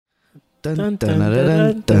Bum bum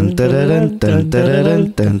ba-da-dum bum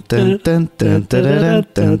ba-da-dum bum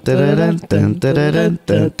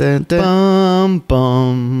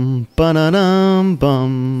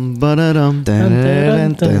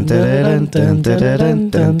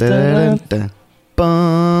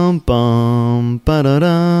bum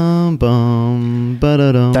ba-da-dum bum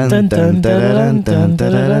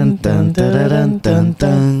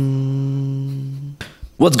ba-da-dum.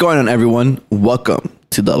 What's going on, everyone? Welcome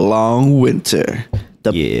to the long winter,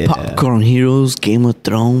 the Popcorn Heroes Game of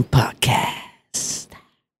Thrones podcast.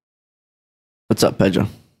 What's up, Pedro?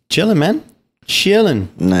 Chilling, man. Chilling.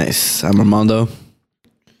 Nice. I'm Armando.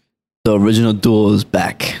 The original duel is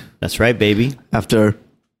back. That's right, baby. After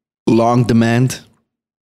long demand,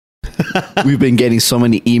 we've been getting so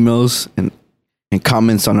many emails and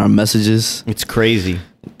comments on our messages It's crazy.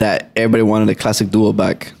 that everybody wanted a classic duel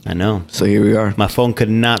back. I know. So here we are. My phone could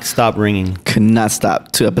not stop ringing. Could not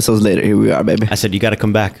stop. 2 episodes later, here we are, baby. I said, you got to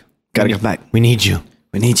come back. Gotta come back. We need you.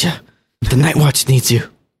 We need you. The Night Watch needs you.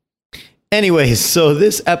 Anyways, so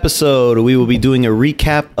this episode, we will be doing a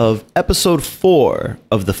recap of episode 4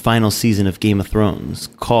 of the final season of Game of Thrones,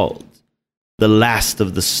 called The Last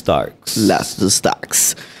of the Starks. Last of the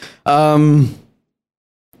Stocks.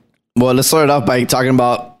 Well, let's start it off by talking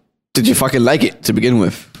about, did you fucking like it to begin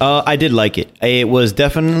with? I did like it. It was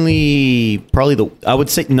definitely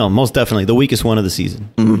most definitely the weakest one of the season.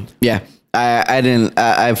 Mm-hmm. Yeah.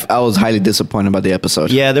 I was highly disappointed about the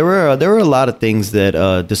episode. Yeah, there were a lot of things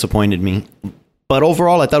that disappointed me, but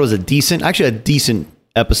overall, I thought it was a decent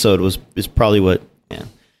episode. Is probably what. Yeah,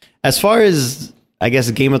 as far as I guess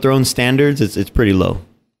Game of Thrones standards, it's pretty low.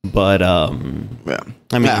 But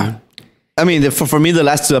Yeah. I mean, for me, the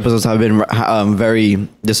last 2 episodes have been very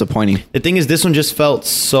disappointing. the thing is, this one just felt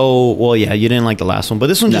so. Well, yeah, you didn't like the last one, but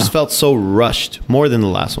this one just felt so rushed, more than the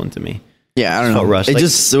last one to me. Yeah, I don't know. Rushed. It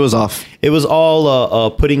was off. It was all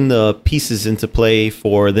putting the pieces into play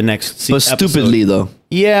for the next But stupidly, though.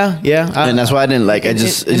 Yeah. And that's why I didn't like it. It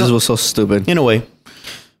just was so stupid. In a way.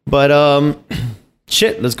 But,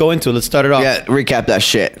 shit, let's go into it. Let's start it off. Yeah, recap that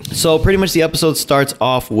shit. So pretty much the episode starts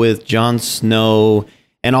off with Jon Snow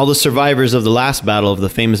and all the survivors of the last battle, of the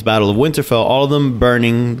famous Battle of Winterfell, all of them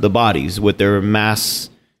burning the bodies with their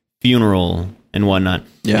mass funeral and whatnot.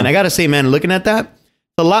 Yeah. And I got to say, man, looking at that,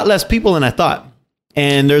 a lot less people than I thought.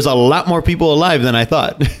 And there's a lot more people alive than I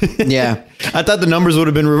thought. Yeah. I thought the numbers would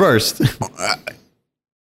have been reversed.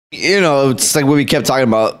 It's like what we kept talking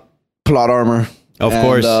about, plot armor. Of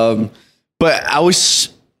course. But I wish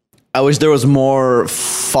there was more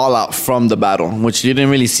fallout from the battle, which you didn't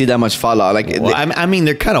really see that much fallout. I mean,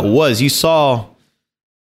 there kind of was. You saw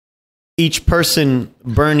each person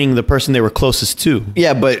burning the person they were closest to.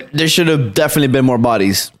 Yeah, but there should have definitely been more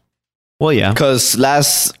bodies. Well, yeah. Because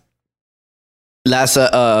last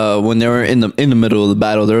when they were in the middle of the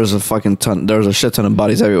battle, there was a shit ton of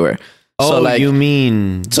bodies everywhere. Oh, so you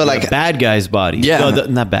mean the bad guys' bodies? Yeah, no,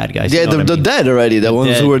 not bad guys. Yeah, you know the dead already. The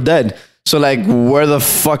ones who were dead. So where the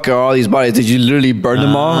fuck are all these bodies? Did you literally burn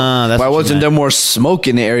them all? Why wasn't there more smoke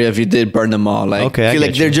in the area if you did burn them all? There's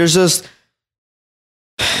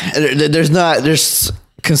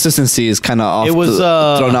consistency is kind of off. It was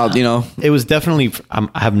thrown out. It was definitely. I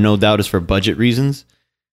have no doubt it's for budget reasons.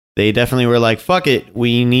 They definitely were like, fuck it,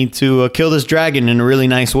 we need to kill this dragon in a really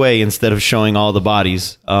nice way instead of showing all the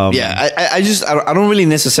bodies. I don't really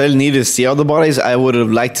necessarily need to see all the bodies. I would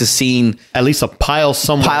have liked to seen at least a pile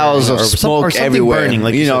somewhere. Piles of smoke everywhere. Burning,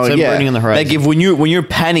 like burning on the horizon. Like if when you're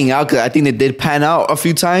panning out, because I think they did pan out a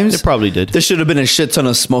few times. They probably did. There should have been a shit ton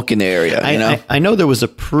of smoke in the area. I know there was a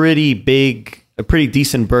pretty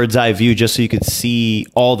decent bird's eye view just so you could see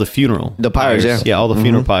all the funeral. The pyres, yeah. Yeah, all the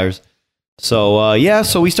funeral pyres. So,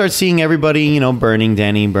 so we start seeing everybody, Burning.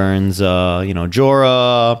 Dany burns,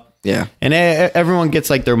 Jorah. Yeah. And everyone gets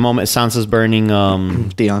their moment. Sansa's burning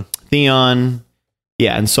Theon.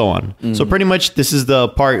 Yeah, and so on. Mm. So pretty much this is the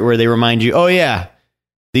part where they remind you, oh yeah,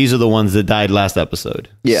 these are the ones that died last episode.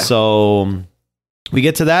 Yeah. So we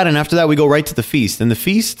get to that, and after that we go right to the feast. And the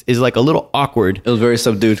feast is a little awkward. It was very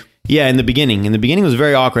subdued. Yeah, in the beginning. In the beginning, it was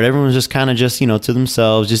very awkward. Everyone was just kind of to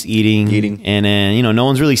themselves, just eating. And then, no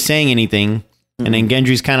one's really saying anything. Mm-hmm. And then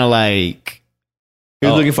Gendry's kind of he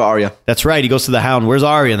was looking for Arya. That's right. He goes to the Hound. Where's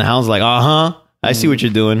Arya? And the Hound's like, I see what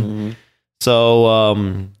you're doing. Mm-hmm.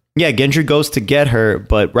 So, Gendry goes to get her.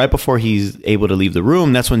 But right before he's able to leave the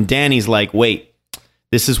room, that's when Dany's like, wait,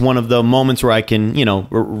 this is one of the moments where I can,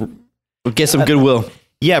 get some goodwill.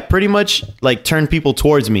 Yeah, pretty much turn people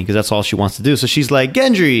towards me because that's all she wants to do. So she's like,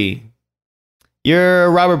 Gendry,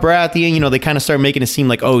 you're Robert Baratheon. They kind of start making it seem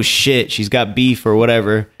like, oh shit, she's got beef or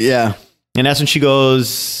whatever. Yeah. And that's when she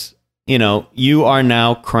goes, you are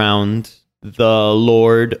now crowned the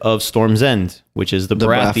Lord of Storm's End, which is the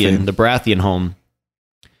Baratheon home.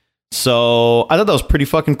 So I thought that was pretty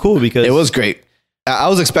fucking cool because it was great. I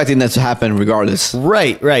was expecting that to happen regardless.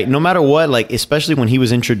 Right. No matter what, like, especially when he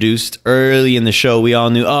was introduced early in the show, we all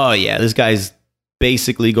knew, oh yeah, this guy's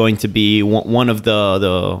basically going to be one of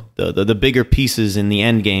the bigger pieces in the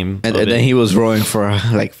end game. And then he was rowing for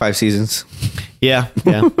like 5 seasons. Yeah,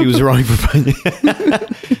 he was rowing for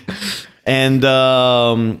 5. And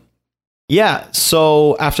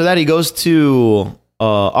so after that, he goes to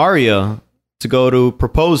Arya to go to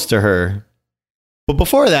propose to her. But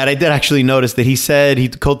before that, I did actually notice that he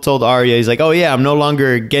told Arya, he's like, oh yeah, I'm no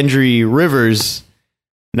longer Gendry Rivers.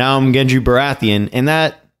 Now I'm Gendry Baratheon. And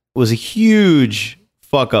that was a huge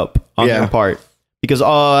fuck up on their part. Because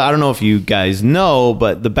I don't know if you guys know,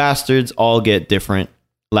 but the bastards all get different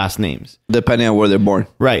last names. Depending on where they're born.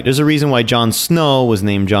 Right. There's a reason why Jon Snow was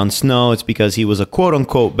named Jon Snow. It's because he was a quote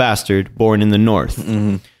unquote bastard born in the north.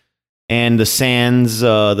 Mm-hmm. And the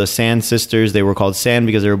Sand sisters, they were called Sand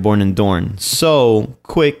because they were born in Dorne. So,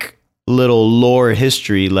 quick little lore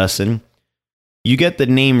history lesson. You get the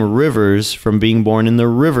name Rivers from being born in the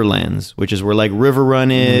Riverlands, which is where like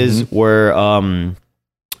Riverrun is, where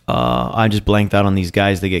I just blanked out on these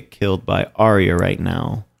guys that get killed by Arya right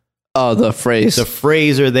now. Oh, the Freys. The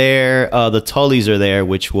Freys are there. The Tullys are there,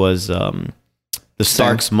 which was the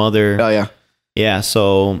Stark's mother. Oh, yeah. Yeah,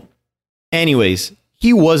 so anyways,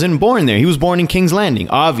 he wasn't born there. He was born in King's Landing,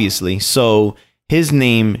 obviously. So his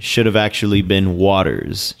name should have actually been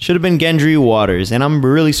Waters. Should have been Gendry Waters. And I'm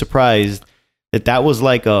really surprised that was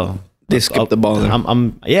like they skipped the ball there.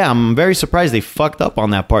 I'm very surprised they fucked up on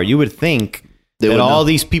that part. You would think that all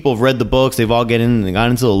these people have read the books, they've all got into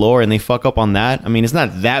the lore, and they fuck up on that. I mean, it's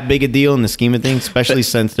not that big a deal in the scheme of things, especially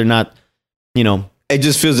since they're not, It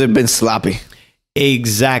just feels they've been sloppy.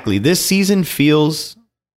 Exactly. This season feels...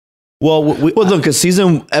 Well, look, because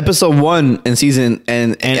episode 1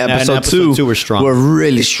 and episode 2 were strong. Were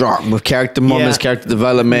really strong with character moments, character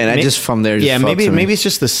development. And just from there, maybe it's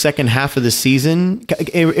just the second half of the season.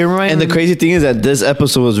 And the crazy thing is that this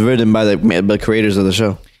episode was written by the creators of the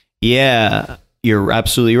show. Yeah, you're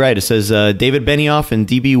absolutely right. It says David Benioff and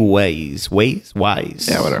DB Wise.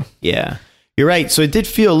 Yeah, whatever. Yeah. You're right. So it did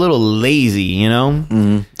feel a little lazy,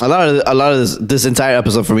 Mm-hmm. A lot of this entire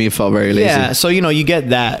episode for me felt very lazy. Yeah. So, you get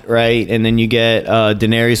that, right? And then you get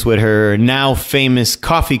Daenerys with her now famous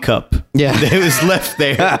coffee cup. Yeah. That was left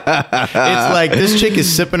there. It's like this chick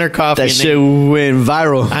is sipping her coffee. That shit went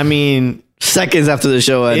viral. I mean... Seconds after the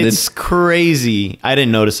show ended. It's crazy. I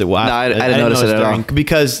didn't notice it. No, I didn't notice it at all.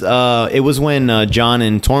 Because it was when Jon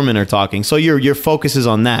and Tormund are talking. So your focus is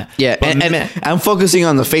on that. Yeah, and I'm focusing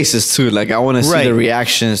on the faces too. Like I want to see the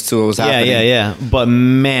reactions to what was happening. Yeah. But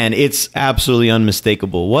man, it's absolutely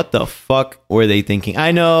unmistakable. What the fuck were they thinking?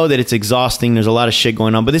 I know that it's exhausting. There's a lot of shit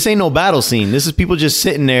going on, but this ain't no battle scene. This is people just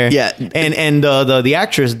sitting there. Yeah, and the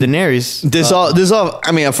actress Daenerys. This all.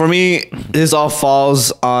 I mean, for me, this all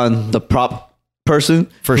falls on the prop person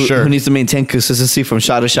sure who needs to maintain consistency from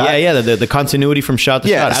shot to shot. Yeah, the continuity from shot to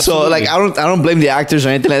shot. Absolutely. So like I don't blame the actors or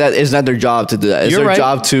anything like that. It's not their job to do that. It's their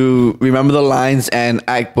job to remember the lines and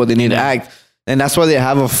act what they need to act. And that's why they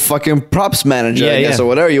have a fucking props manager, I guess, or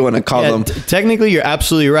whatever you want to call them. Technically, you're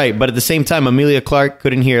absolutely right. But at the same time, Emilia Clarke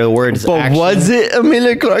couldn't hear the words But action. Was it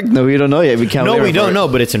Emilia Clarke? No, we don't know yet. We don't know,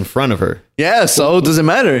 but it's in front of her. Yeah, so it doesn't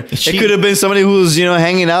matter. It could have been somebody who's,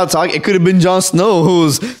 hanging out, talking. It could have been Jon Snow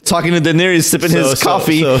who's talking to Daenerys, sipping his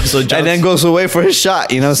coffee, and then goes away for his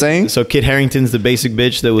shot. You know what I'm saying? So Kit Harington's the basic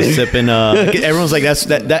bitch that was sipping. Everyone's like,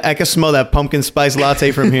 that I can smell that pumpkin spice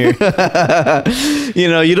latte from here.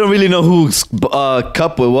 You don't really know whose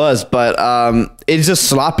cup it was, but it's just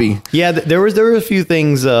sloppy. Yeah, there were a few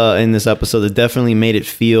things in this episode that definitely made it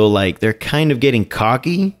feel like they're kind of getting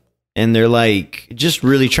cocky. And they're like just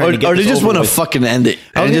really trying to get, or they just want to fucking end it.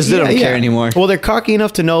 They don't care anymore. Well, they're cocky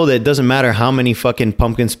enough to know that it doesn't matter how many fucking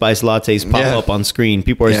pumpkin spice lattes pop up on screen.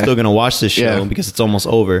 People are still gonna watch this show because it's almost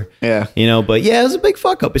over. Yeah, But it was a big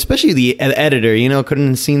fuck up, especially the editor. Couldn't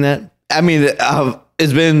have seen that. I mean,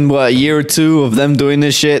 it's been a year or two of them doing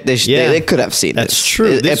this shit. They could have seen. That's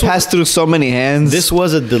true. It passed through so many hands. This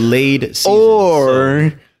was a delayed season,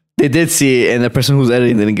 or. They did see it, and the person who's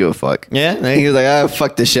editing didn't give a fuck. Yeah. He was like,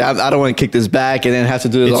 fuck this shit. I don't want to kick this back and then have to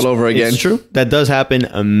do this all over again. It's true. That does happen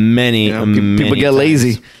many people get times.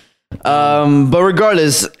 lazy. But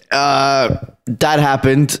regardless, that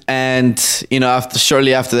happened. And,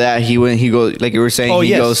 shortly after that, he goes, like you were saying,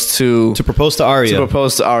 goes to propose to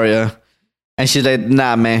Arya. And she's like,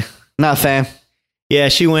 nah, man. Nah, fam. Yeah,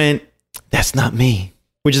 she went, that's not me.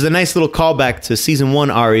 Which is a nice little callback to season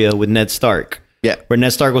 1 Arya with Ned Stark. Yeah. Where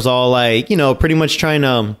Ned Stark was all like, pretty much trying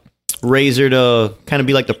to raise her to kind of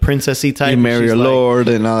be like the princessy type. You marry your lord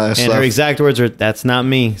and all that and stuff. her exact words were, "That's not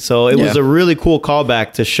me." So it was a really cool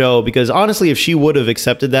callback to show, because honestly, if she would have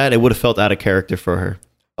accepted that, it would have felt out of character for her.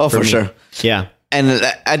 Oh, for sure. Yeah. And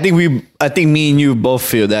I think me and you both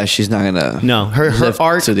feel that she's not gonna. No, her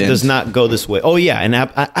arc does not go this way. Oh yeah, and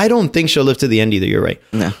I don't think she'll live to the end either. You're right.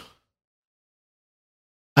 No.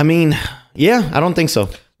 I mean, yeah, I don't think so.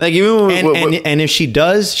 Like even and if she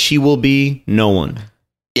does, she will be no one.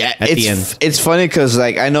 Yeah, at the end. It's funny because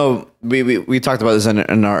like I know we talked about this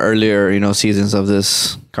in our earlier seasons of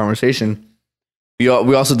this conversation. We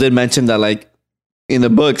also did mention that like in the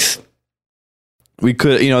books we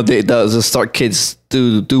could the Stark kids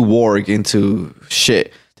do warg into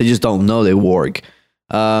shit. They just don't know they warg.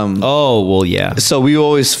 Oh well, yeah. So we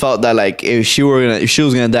always felt that like if she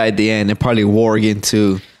was gonna die at the end, they'd probably warg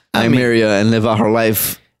into Nymeria and live out her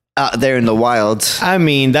life out there in the wild. I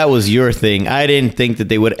mean, that was your thing. I didn't think that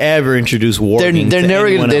they would ever introduce warging. They're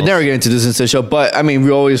never gonna introduce into the show. But I mean,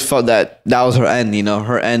 we always felt that was her end.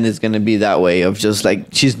 Her end is gonna be that way of just like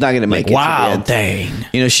she's not gonna make it. Wild thing.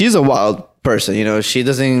 She's a wild person. She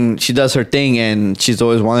does her thing, and she's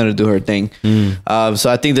always wanted to do her thing. So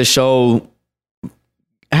I think the show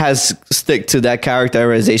has stick to that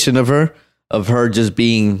characterization of her just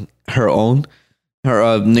being her own.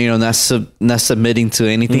 Her, not submitting to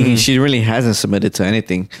anything. She really hasn't submitted to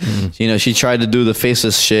anything. She tried to do the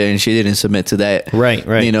faceless shit and she didn't submit to that. Right.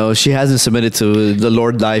 She hasn't submitted to the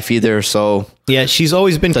Lord life either. So yeah, she's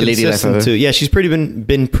always been consistent to. Yeah, she's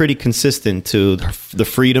been pretty consistent to the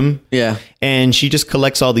freedom. Yeah, and she just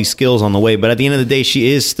collects all these skills on the way. But at the end of the day,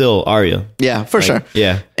 she is still Arya. Yeah, for sure.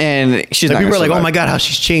 Yeah, and she's like, not people are like, "Oh my god, how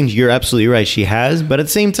she's changed." You're absolutely right. She has, but at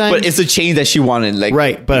the same time, but it's a change that she wanted. Like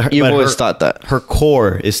right, but you always thought that her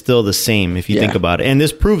core is still the same if you think about it. And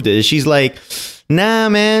this proved it. She's like, "Nah,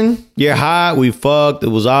 man, you're hot. We fucked. It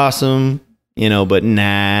was awesome." But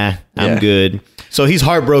nah, I'm good. So he's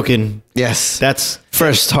heartbroken. Yes. That's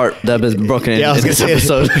first heart that has been broken in this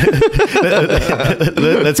episode.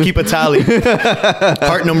 Let's keep a tally.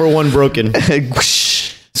 Heart number 1 broken.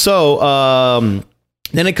 So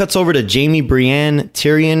then it cuts over to Jaime, Brienne,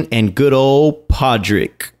 Tyrion, and good old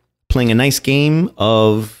Podrick playing a nice game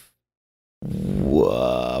of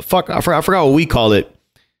I forgot what we call it.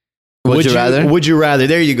 Would you rather? Would you rather?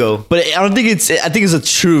 There you go. But I don't think I think it's a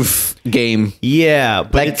truth game. Yeah,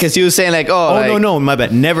 but like because you were saying like, no, my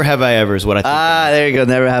bad. Never have I ever is what I think. There you go.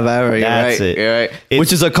 Never have I ever. That's it. You're right.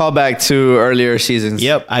 Which is a callback to earlier seasons.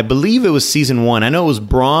 Yep, I believe it was season 1. I know it was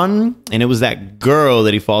Bronn, and it was that girl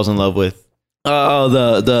that he falls in love with. Oh,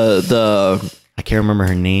 the I can't remember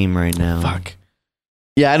her name right now. Fuck.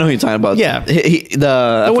 Yeah, I know who you're talking about. Yeah,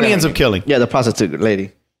 the one he ends up killing. Yeah, the prostitute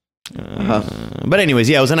lady. But anyways,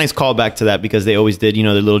 yeah, it was a nice callback to that because they always did,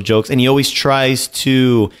 their little jokes, and he always tries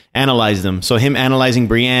to analyze them. So him analyzing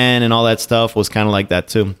Brienne and all that stuff was kind of like that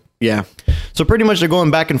too. Yeah. So pretty much they're going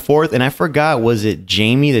back and forth, and I forgot, was it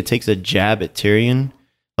Jaime that takes a jab at Tyrion?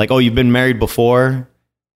 Like, oh, you've been married before?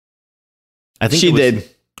 I think she did.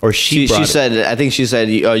 Or she said, I think she said,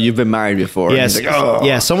 you've been married before. Yes. Like, oh.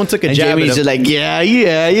 Yeah, someone took a jab at him. Just like,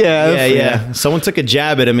 yeah. Someone took a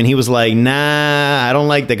jab at him and he was like, nah, I don't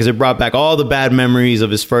like that because it brought back all the bad memories of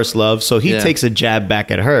his first love. So he takes a jab back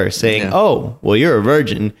at her saying, oh, well, you're a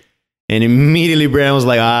virgin. And immediately Bran was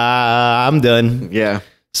like, I'm done. Yeah.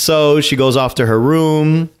 So she goes off to her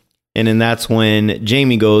room. And then that's when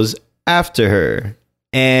Jaime goes after her.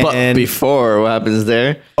 But before, what happens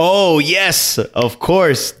there? Oh, yes, of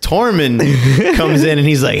course. Tormund comes in and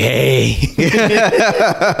he's like, hey.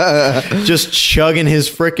 Just chugging his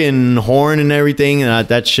freaking horn and everything. And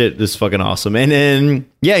that shit is fucking awesome. And then,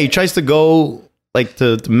 he tries to go like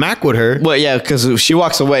to mac with her. Well, yeah, because she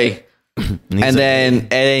walks away. and then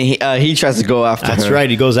he tries to go after her. That's right,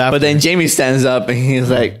 he goes after her. But then Jaime stands up and he's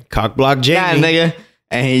like, cock block Jaime. Yeah, nigga.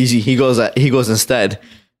 And he goes instead.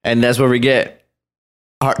 And that's where we get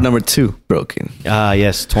heart number 2 broken. Ah,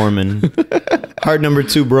 yes, Tormund. Heart number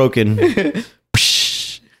 2 broken.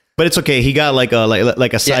 But it's okay. He got like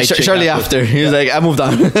a side chick. Shortly after. He was like, I moved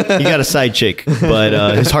on. He got a side chick,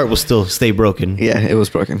 but his heart will still stay broken. Yeah, it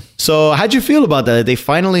was broken. So how'd you feel about that? They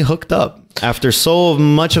finally hooked up after so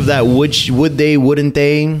much of that. Would they, wouldn't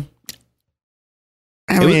they?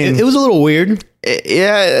 It was a little weird.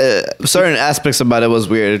 Certain aspects about it was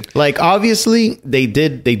weird. Like, obviously, they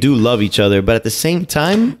do love each other, but at the same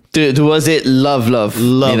time... was it love?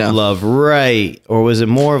 Love, right. Or was it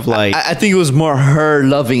more of like... I think it was more her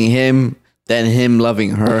loving him than him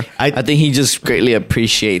loving her. I think he just greatly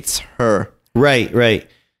appreciates her. Right.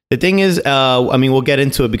 The thing is, I mean, we'll get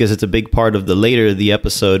into it because it's a big part of the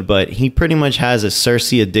episode, but he pretty much has a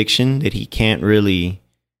Cersei addiction that he can't really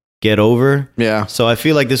get over. Yeah. So I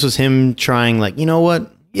feel like this was him trying, like, you know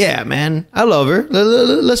what? Yeah, man, I love her.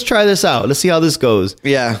 Let's try this out. Let's see how this goes.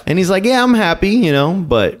 Yeah. And he's like, yeah, I'm happy, you know,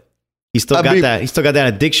 but he still got that. He still got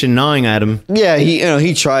that addiction gnawing at him. Yeah,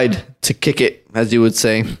 he tried to kick it, as you would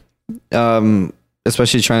say.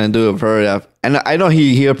 Especially trying to do it with her. And I know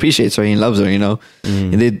he appreciates her. He loves her, you know.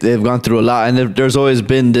 They've gone through a lot. And there's always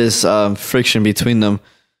been this friction between them.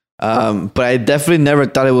 But I definitely never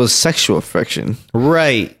thought it was sexual friction.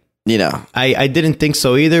 Right. You know. I didn't think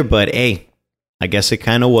so either, but hey, I guess it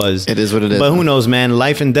kind of was. It is what it is. But who knows, man?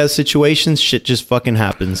 Life and death situations, shit just fucking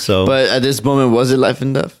happens. So. But at this moment, was it life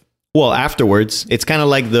and death? Well, afterwards, it's kind of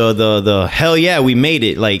like the hell yeah, we made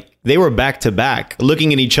it. Like they were back to back,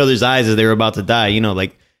 looking in each other's eyes as they were about to die. You know,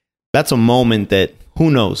 like that's a moment that who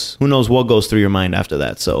knows what goes through your mind after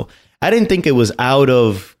that. So I didn't think it was out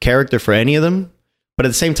of character for any of them. But at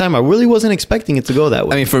the same time, I really wasn't expecting it to go that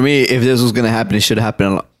way. I mean, for me, if this was going to happen, it should have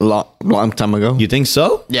happened a long time ago. You think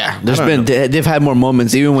so? Yeah. They've had more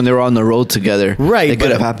moments, even when they were on the road together. Right. It could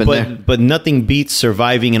have happened there. But nothing beats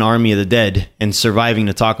surviving an army of the dead and surviving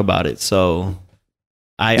to talk about it. So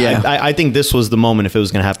I think this was the moment if it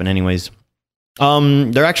was going to happen anyways.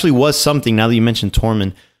 There actually was something, now that you mentioned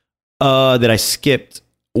Tormund, that I skipped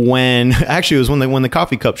when, actually it was when the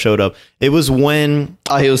coffee cup showed up. It was when...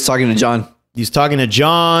 Oh, he was talking to John. He's talking to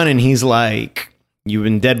John and he's like, you've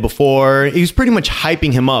been dead before. He was pretty much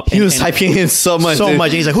hyping him up. He was hyping him so much. So much.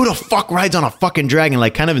 And he's like, who the fuck rides on a fucking dragon?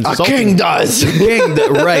 Like kind of insulting. A king does.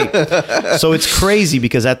 Right. So it's crazy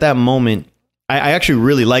because at that moment, I actually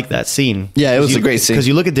really like that scene. Yeah, it was a great scene. Because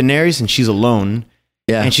you look at Daenerys and she's alone.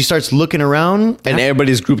 Yeah. And she starts looking around. And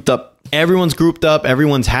everybody's grouped up. Everyone's grouped up.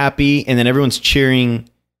 Everyone's happy. And then everyone's cheering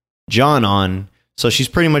John on. So she's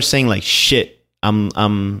pretty much saying like, shit.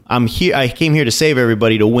 I'm here. I came here to save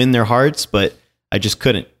everybody, to win their hearts, but I just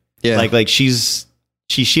couldn't. Yeah. Like she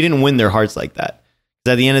didn't win their hearts like that.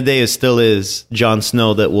 Because at the end of the day, it still is Jon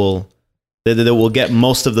Snow that will get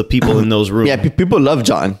most of the people in those rooms. Yeah, people love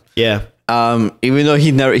Jon. Yeah. Even though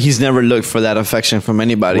he's never looked for that affection from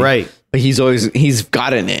anybody. Right. But he's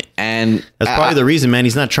gotten it. And that's probably the reason, man.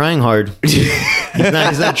 He's not trying hard. He's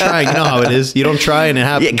not trying. You know how it is. You don't try and it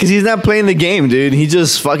happens. Yeah, because he's not playing the game, dude. He's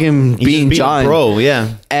just fucking being Jon. Bro,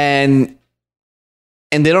 yeah. And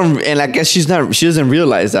they don't, and I guess she doesn't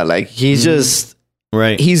realize that. Like he's just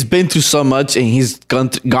right. He's been through so much and he's gone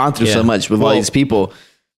through so much with all these people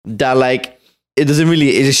that like it doesn't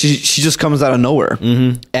really. She just comes out of nowhere,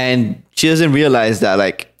 and she doesn't realize that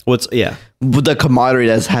like with the camaraderie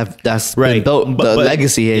that's right. been built, the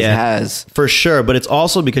legacy he has for sure. But it's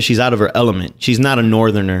also because she's out of her element. She's not a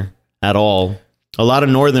northerner at all. A lot of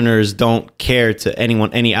northerners don't care to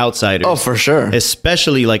any outsiders. Oh, for sure.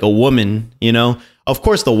 Especially like a woman, you know. Of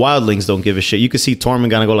course, the wildlings don't give a shit. You could see Tormund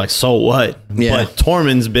gonna go like, so what? Yeah. But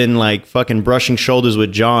Tormund's been like fucking brushing shoulders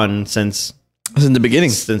with Jon since the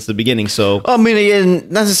beginning. So I mean, again,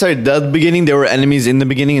 not necessarily the beginning. They were enemies in the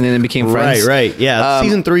beginning, and then they became friends. Right. Yeah,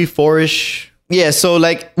 season 3, 4-ish. Yeah, so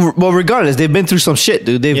like, well, regardless, they've been through some shit,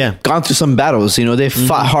 dude. They've gone through some battles. You know, they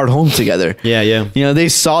fought Hardhome together. Yeah. You know, they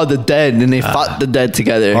saw the dead and they fought the dead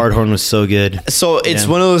together. Hardhome was so good. So it's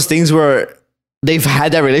one of those things where they've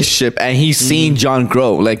had that relationship, and he's seen Jon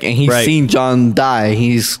grow, like, and he's seen Jon die.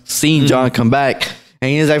 He's seen Jon come back, and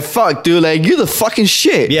he's like, "Fuck, dude, like you're the fucking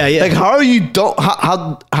shit." Yeah. Like, how do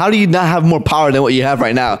you not have more power than what you have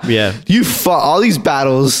right now? Yeah. You fought all these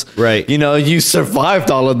battles, right? You know, you survived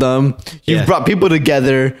all of them. You brought people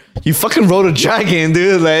together. You fucking rode a dragon,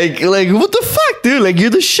 dude. Like what the fuck, dude? Like, you're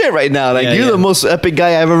the shit right now. Like, you're the most epic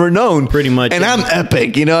guy I've ever known, pretty much. And I'm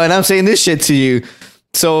epic, you know. And I'm saying this shit to you,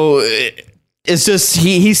 so. It's just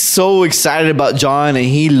he's so excited about Jon, and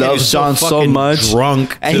he loves Jon so much.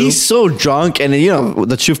 Drunk, and he's so drunk, and you know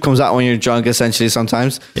the truth comes out when you're drunk, essentially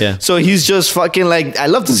sometimes. Yeah. So he's just fucking like, I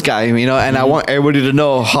love this guy, you know, and I want everybody to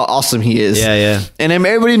know how awesome he is. Yeah. And then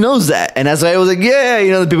everybody knows that, and as I was like, you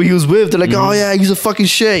know, the people he was with, they're like, oh yeah, he's a fucking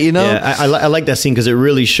shit, you know. Yeah, I like that scene because it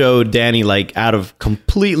really showed Dany like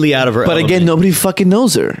completely out of her. But element. Again, nobody fucking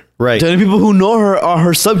knows her. Right. The only people who know her are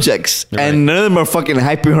her subjects. Right. And none of them are fucking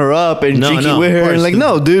hyping her up and drinking with her. And like,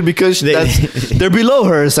 no, dude, because they're below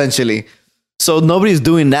her, essentially. So nobody's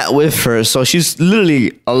doing that with her. So she's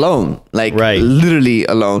literally alone. Like, literally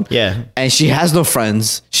alone. Yeah. And she has no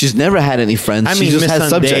friends. She's never had any friends. I mean, she just has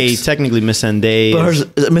subjects. Technically, Missandei.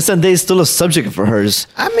 But Missandei is still a subject for hers.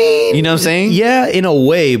 I mean, you know what I'm saying? Yeah, in a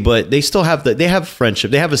way, but they still have they have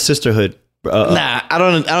friendship. They have a sisterhood. Nah, I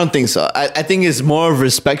don't think so. I think it's more of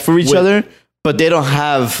respect for each other, but they don't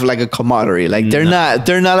have like a camaraderie. Like they're not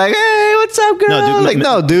like, hey, what's up, girl?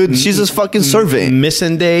 No, dude, she's just fucking servant.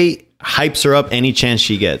 Missandei hypes her up any chance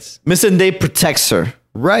she gets. Missandei protects her.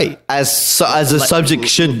 Right. As a subject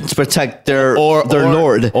should protect their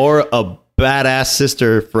lord. Or a badass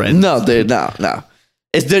sister friend. No.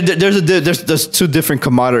 It's there's two different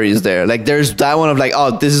camaraderies there. Like there's that one of like,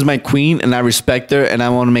 oh, this is my queen and I respect her and I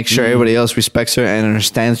want to make sure everybody else respects her and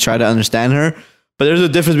try to understand her. But there's a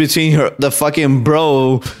difference between the fucking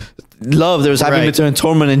bro love that was happening between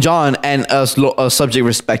Tormund and Jon and a subject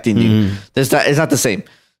respecting you. It's not the same.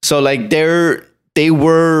 So like they're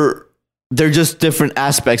just different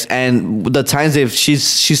aspects, and the times she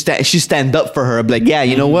stand up for her, I'm like, yeah,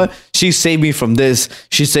 you know what? She saved me from this.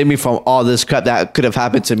 She saved me from all this crap that could have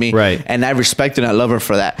happened to me. Right. And I respect her and I love her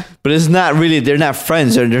for that. But it's not really, they're not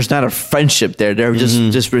friends. There's not a friendship there. They're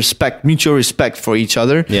just respect, mutual respect for each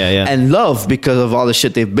other. Yeah. And love because of all the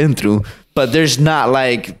shit they've been through. But there's not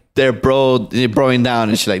like they're broing down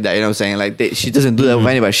and shit like that. You know what I'm saying? Like she doesn't do that with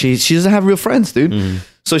anybody. She doesn't have real friends, dude.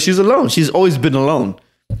 So she's alone. She's always been alone.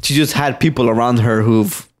 She just had people around her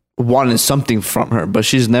who've wanted something from her, but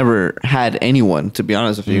she's never had anyone, to be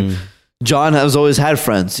honest with you. Jon has always had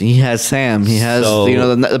friends. He has Sam. He has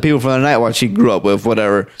the people from the Night Watch he grew up with,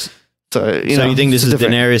 whatever. So you think this is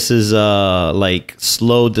Daenerys's like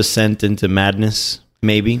slow descent into madness?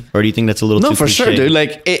 Maybe, or do you think that's a little too for cliche? Sure, dude.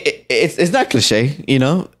 Like it's not cliche, you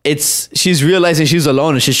know. She's realizing she's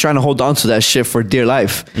alone and she's trying to hold on to that shit for dear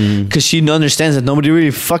life because she understands that nobody really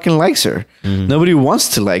fucking likes her. Nobody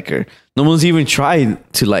wants to like her. No one's even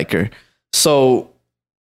tried to like her. So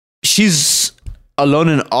she's alone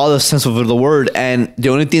in all the sense of the word, and the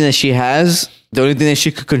only thing that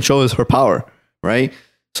she could control is her power, right?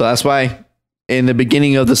 So that's why. In the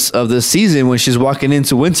beginning of the season, when she's walking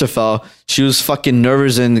into Winterfell, she was fucking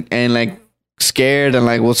nervous and like scared and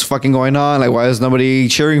like, what's fucking going on? Like, why is nobody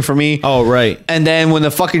cheering for me? Oh, right. And then when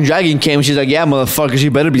the fucking dragon came, she's like, yeah, motherfuckers,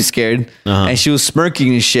 you better be scared. And she was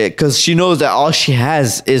smirking and shit because she knows that all she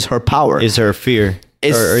has is her power, is her fear.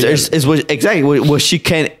 Is what she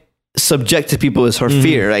can't subject to people is her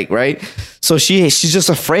fear, like, right? So she's just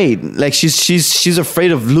afraid. Like she's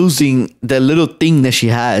afraid of losing the little thing that she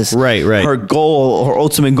has. Right. Her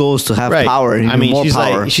ultimate goal is to have power. And more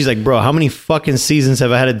power. She's like, bro, how many fucking seasons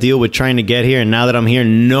have I had to deal with trying to get here? And now that I'm here,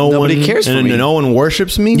 nobody cares for me. No one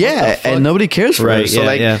worships me. Yeah, and nobody cares for her.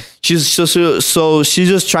 So she's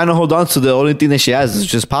just trying to hold on to the only thing that she has is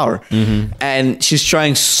just power, and she's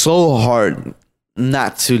trying so hard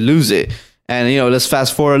not to lose it. And, let's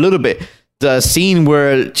fast forward a little bit. The scene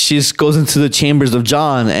where she goes into the chambers of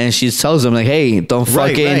Jon and she tells him, like, hey, don't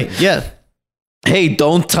fucking... Hey,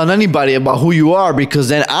 don't tell anybody about who you are because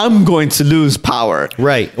then I'm going to lose power.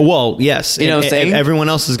 Right. Well, yes. You know what I'm saying? Everyone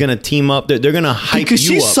else is going to team up. They're going to hype you up. Because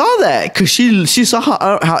she saw that. Because she saw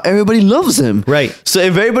how everybody loves him. Right. So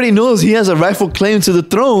if everybody knows he has a rightful claim to the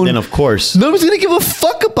throne... Then, of course. Nobody's going to give a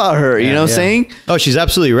fuck about her. You know what I'm saying? Oh, she's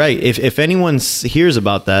absolutely right. If anyone hears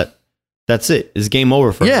about that, that's it. It's game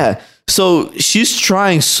over for her. Yeah. So she's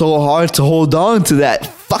trying so hard to hold on to that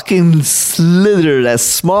fucking slither, that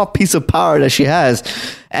small piece of power that she has.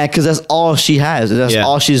 And because that's all she has. That's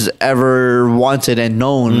all she's ever wanted and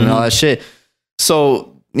known and all that shit.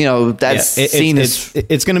 So, that scene is...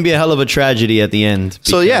 It's going to be a hell of a tragedy at the end.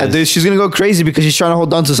 So, dude, she's going to go crazy because she's trying to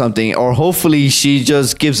hold on to something. Or hopefully she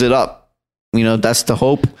just gives it up. That's the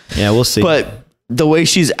hope. Yeah, we'll see. But the way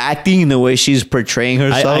she's acting, the way she's portraying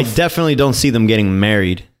herself... I definitely don't see them getting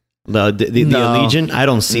married. The Allegiant, I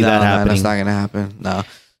don't see that happening. That's not going to happen. No.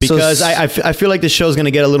 Because I feel like the show's going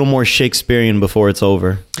to get a little more Shakespearean before it's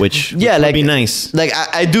over, which would be nice. Like,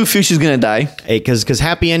 I do feel she's going to die. Because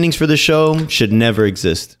happy endings for the show should never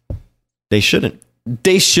exist. They shouldn't.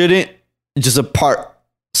 They shouldn't. Just a part.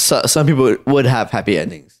 Some people would have happy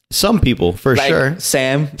endings. Some people, for sure.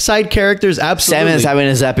 Sam. Side characters, absolutely. Sam is having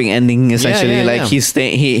a zapping ending, essentially. He's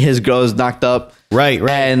staying. His girl is knocked up. Right.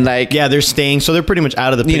 And they're staying, so they're pretty much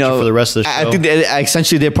out of the picture for the rest of the show. I think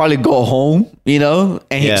essentially they probably go home, and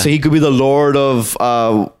so he could be the lord of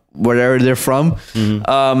wherever they're from.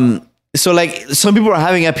 So some people are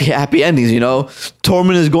having happy endings,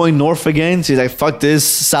 Tormund is going north again. So he's like, fuck this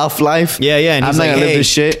South life. Yeah. And I'm not gonna live this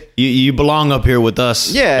shit. You belong up here with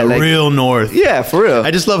us. Yeah. Real north. Yeah, for real.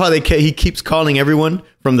 I just love how he keeps calling everyone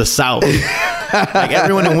from the South. Like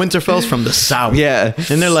everyone in Winterfell's from the South. Yeah.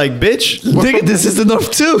 And they're like, bitch, this is the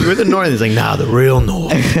North too. We're the North. He's like, nah, the real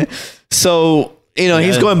North. So,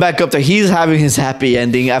 he's going back up there. He's having his happy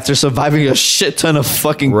ending after surviving a shit ton of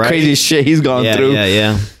fucking crazy shit he's gone through.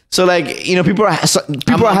 Yeah. So people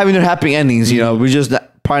are having their happy endings. We're just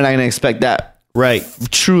probably not gonna expect that Right.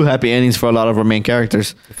 true happy endings for a lot of our main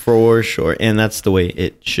characters. For sure. And that's the way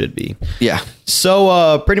it should be. Yeah.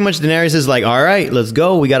 So pretty much Daenerys is like, all right, let's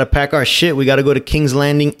go. We got to pack our shit. We got to go to King's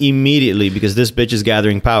Landing immediately because this bitch is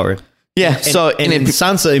gathering power. Yeah. And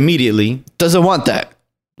Sansa immediately doesn't want that.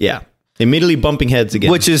 Yeah. Immediately bumping heads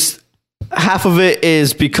again. Which is half of it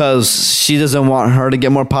is because she doesn't want her to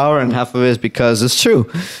get more power, and half of it is because it's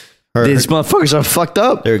true. These motherfuckers are fucked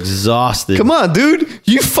up. They're exhausted. Come on, dude.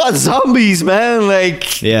 You fought zombies, man. Like,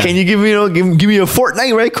 can you give me, give me a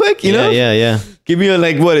fortnight right quick? You know? Yeah. Give me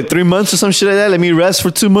 3 months or some shit like that. Let me rest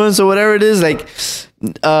for 2 months or whatever it is. Like,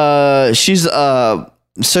 she's not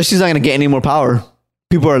gonna get any more power.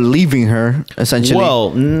 People are leaving her essentially.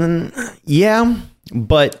 Well, yeah,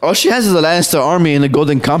 but all she has is the Lannister army and the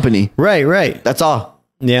Golden Company. Right. That's all.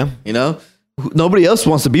 Yeah. You know, nobody else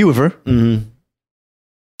wants to be with her. Mm-hmm.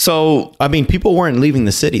 So, I mean, people weren't leaving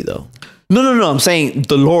the city though. No. I'm saying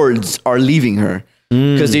the lords are leaving her.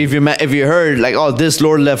 Because if you heard like, oh, this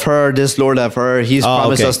lord left her, he's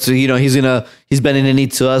promised us to, he's bending the knee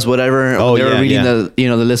to us, whatever. They were reading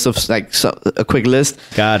the list of a quick list.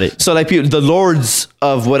 Got it. So like the lords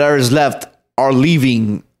of whatever is left are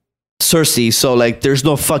leaving Cersei. So like, there's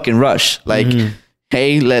no fucking rush. Like,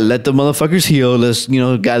 hey, let the motherfuckers heal. Let's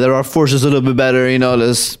gather our forces a little bit better.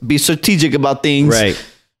 Let's be strategic about things. Right.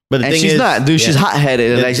 But she's not, dude. Yeah. She's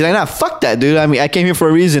hot-headed. Like, she's like, nah, fuck that, dude. I mean, I came here for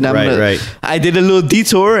a reason. I did a little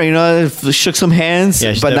detour, shook some hands.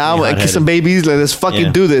 Yeah, but now I kiss some babies. Like, let's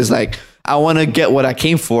fucking do this. Like, I want to get what I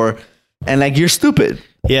came for. And like, you're stupid.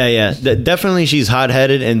 Yeah. Definitely she's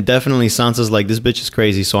hot-headed, and definitely Sansa's like, this bitch is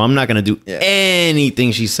crazy, so I'm not going to do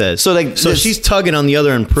anything she says. So she's tugging on the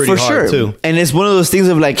other end pretty hard, too. And it's one of those things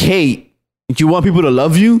of like, hey, if you want people to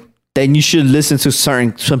love you, then you should listen to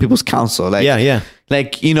some people's counsel. Like, yeah.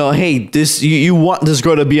 Like, hey, this you want this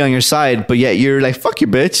girl to be on your side, but yet you're like, fuck you,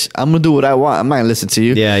 bitch. I'm gonna do what I want. I'm not gonna listen to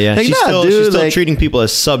you. Yeah. Like, she's still treating people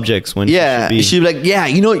as subjects when she'd be like, yeah,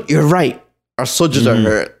 you're right. Our soldiers are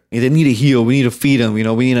hurt. They need to heal. We need to feed them. We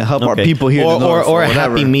need to help our people here. Or a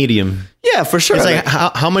happy medium. Yeah, for sure. It's like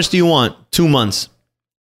how much do you want? 2 months.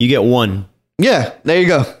 You get 1. Yeah, there you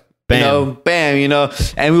go. Bam.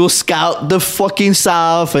 And we will scout the fucking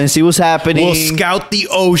south and see what's happening. We'll scout the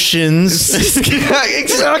oceans.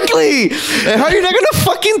 Exactly. How are you not gonna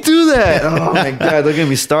fucking do that? Oh my god, don't get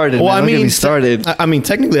me started. Well, I mean,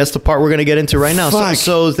 technically, that's the part we're gonna get into right now.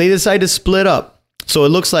 So they decide to split up. So it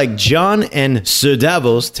looks like Jon and Sir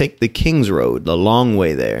Davos take the King's Road, the long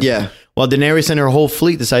way there. Yeah. While Daenerys and her whole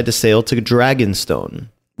fleet decide to sail to Dragonstone.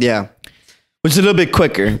 Yeah. Which is a little bit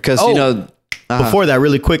quicker because Before that,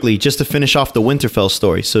 really quickly, just to finish off the Winterfell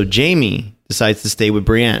story. So Jaime decides to stay with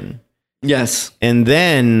Brienne. Yes. And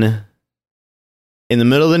then in the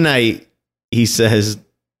middle of the night, he says,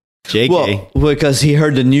 JK. Well, because he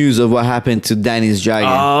heard the news of what happened to Dany's dragon.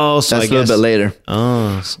 Oh, so that's a little bit later.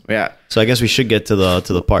 Oh. Yeah. So I guess we should get to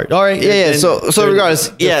the part. All right. Yeah. So regardless,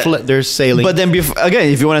 they're sailing. But then again,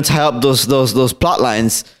 if you want to tie up those plot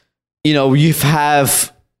lines, you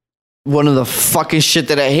have one of the fucking shit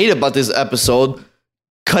that I hate about this episode,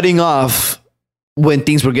 cutting off when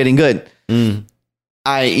things were getting good.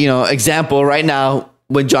 Example right now,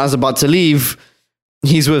 when Jon's about to leave,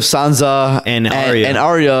 he's with Sansa and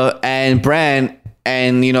Arya and Bran,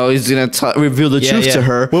 and he's gonna reveal the truth to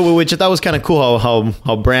her. Which I thought was kind of cool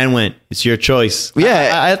how Bran went. It's your choice.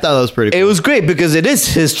 Yeah, I thought that was pretty cool. It was great because it is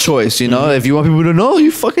his choice. If you want people to know,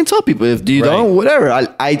 you fucking tell people. If you don't, whatever.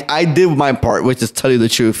 I did my part, which is tell you the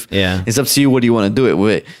truth. Yeah, it's up to you what do you want to do it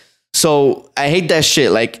with. So I hate that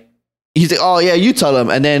shit. Like, he's like, oh yeah, you tell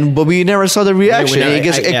him, but we never saw the reaction.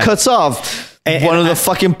 It cuts off. One of the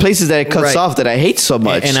fucking places that it cuts off that I hate so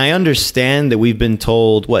much. And I understand that we've been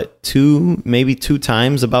told, maybe two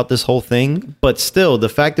times about this whole thing. But still, the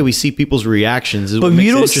fact that we see people's reactions is what makes it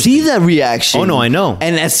interesting. But we don't see that reaction. Oh, no, I know.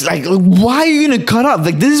 And it's like, why are you going to cut off?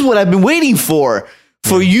 Like, this is what I've been waiting for.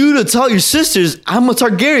 For you to tell your sisters, I'm a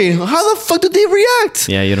Targaryen. How the fuck did they react?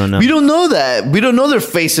 Yeah, you don't know. We don't know that. We don't know their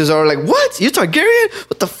faces are like, what? You're Targaryen?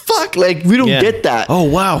 What the fuck? Like, we don't get that. Oh,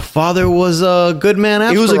 wow. Father was a good man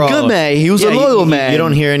after all. He was a good man. He was a loyal man. You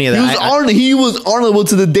don't hear any of that. He was honorable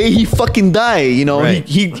to the day he fucking died.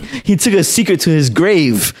 He took a secret to his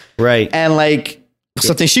grave. Right. And like,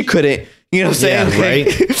 something she couldn't. You know what I'm saying? Yeah,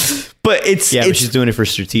 right. But but she's doing it for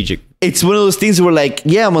strategic. It's one of those things where like,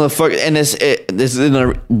 yeah, motherfucker, and this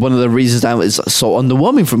is one of the reasons that was so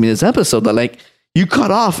underwhelming for me this episode, that like you cut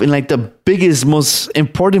off in like the biggest, most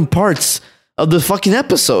important parts of the fucking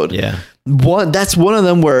episode. Yeah, that's one of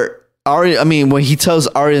them where Arya, when he tells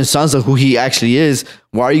Arya and Sansa who he actually is,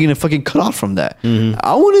 why are you gonna fucking cut off from that?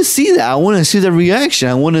 I want to see that. I want to see the reaction.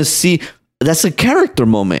 I want to see that's a character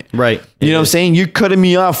moment. Right. You know what I'm saying? You're cutting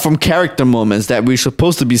me off from character moments that we're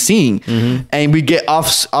supposed to be seeing. And we get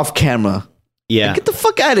off camera. Yeah. Like, get the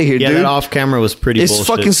fuck out of here, dude. Yeah, that off camera was pretty It's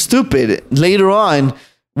bullshit. fucking stupid. Later on,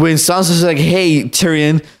 when Sansa's like, hey,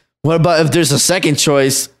 Tyrion, what about if there's a second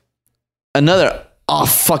choice? Another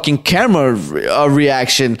off fucking camera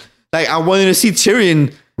reaction. Like, I wanted to see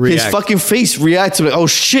Tyrion, his fucking face react to like, oh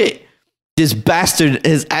shit, this bastard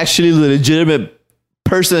is actually the legitimate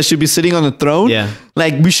person that should be sitting on the throne. Yeah.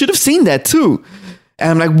 Like, we should have seen that too. And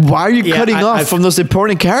I'm like, why are you cutting off from those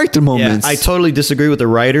important character moments? Yeah, I totally disagree with the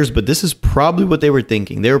writers, but this is probably what they were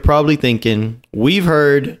thinking. They were probably thinking, we've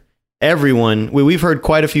heard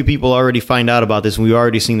quite a few people already find out about this, and we've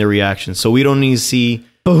already seen the reactions, so we don't need to see.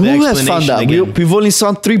 But who has found out? We've only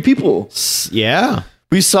saw 3 people. Yeah.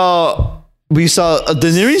 We saw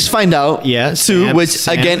Daenerys find out, too, which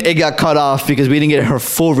again it got cut off because we didn't get her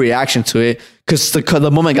full reaction to it because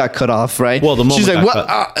the moment got cut off, right? Well, the moment she's like,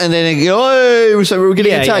 "What?" And then they go, "Hey, we're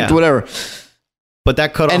getting attacked, whatever." But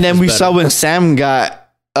that cut off. And then we saw when Sam got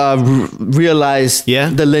realized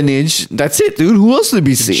the lineage. That's it, dude. Who else did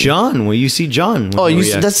we see? Jon. Well, you see Jon. Oh,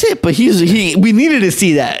 that's it. But we needed to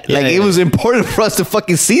see that. It was important for us to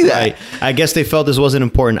fucking see that. Right. I guess they felt this wasn't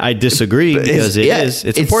important. I disagree because it is.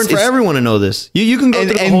 It's important for everyone to know this. You can go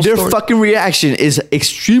through the whole their story. fucking reaction is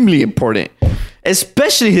extremely important,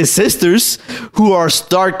 especially his sisters who are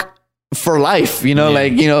Stark for life. You know,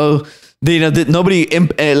 nobody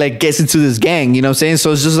gets into this gang. You know what I'm saying?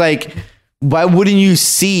 So it's just like, why wouldn't you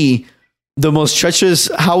see the most treacherous?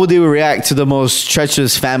 How would they react to the most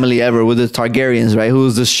treacherous family ever with the Targaryens, right? Who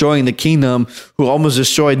was destroying the kingdom, who almost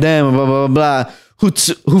destroyed them, blah, blah, blah, blah.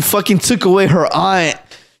 Who fucking took away her aunt.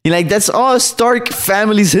 Like, that's all Stark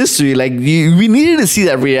family's history. Like, we needed to see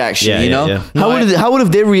that reaction, you know? Yeah. How would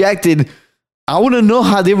have they reacted? I want to know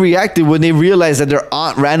how they reacted when they realized that their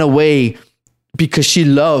aunt ran away because she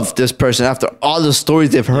loved this person after all the stories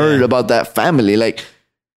they've heard about that family. Like,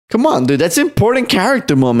 come on, dude. That's important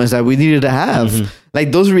character moments that we needed to have.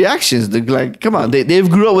 Like, those reactions. Like, come on. They've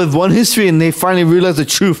grew up with one history and they finally realized the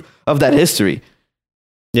truth of that history.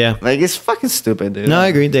 Yeah. Like, it's fucking stupid, dude. No, I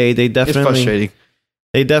agree. They definitely... It's frustrating.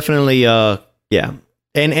 They definitely, yeah.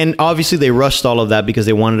 And obviously they rushed all of that because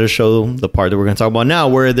they wanted to show the part that we're going to talk about now,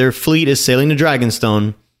 where their fleet is sailing to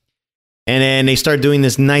Dragonstone. And then they start doing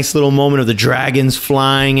this nice little moment of the dragons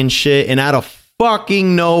flying and shit. And out of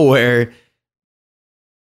fucking nowhere,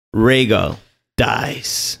 Rhaegal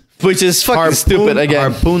dies. Which is fucking stupid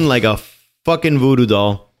again. Harpoon like a fucking voodoo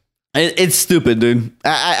doll. It's stupid, dude.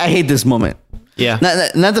 I hate this moment. Yeah.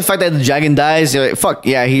 Not the fact that the dragon dies. You're like, fuck,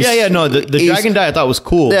 yeah. No, the dragon die I thought was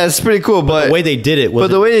cool. Yeah, it's pretty cool. But the way they did it was.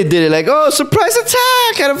 But the way they did it, like, oh, surprise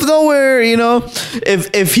attack out of nowhere, you know?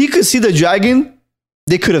 If he could see the dragon,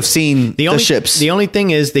 they could have seen the ships. The only thing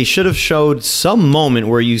is they should have showed some moment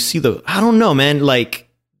where you see I don't know, man, like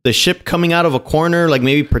the ship coming out of a corner, like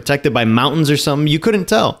maybe protected by mountains or something. You couldn't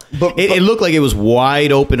tell. But it looked like it was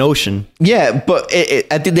wide open ocean. Yeah, but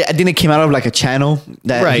I think it came out of like a channel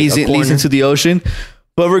that leads into the ocean.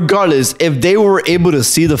 But regardless, if they were able to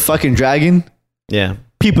see the fucking dragon,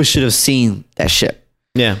 people should have seen that ship.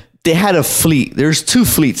 Yeah, they had a fleet. There's 2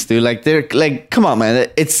 fleets, dude. Like, they're like, come on, man.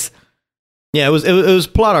 Yeah, it was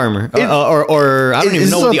plot armor, or I don't even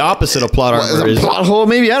know what the opposite of plot armor is. Plot hole,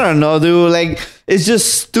 maybe, I don't know, dude. Like, it's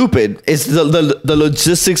just stupid. It's the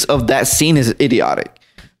logistics of that scene is idiotic.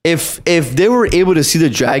 If they were able to see the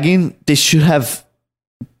dragon,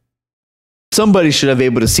 somebody should have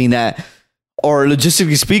able to see that. Or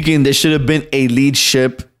logistically speaking, there should have been a lead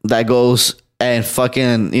ship that goes and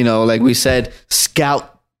fucking, you know, like we said,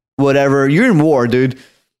 scout whatever. You're in war, dude.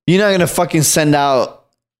 You're not gonna fucking send out,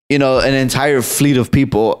 you know, an entire fleet of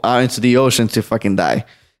people out into the ocean to fucking die.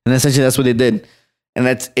 And essentially that's what they did. And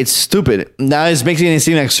it's stupid. Now it's making it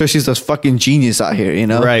seem like Cersei's this fucking genius out here, you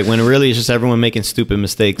know? Right, when really it's just everyone making stupid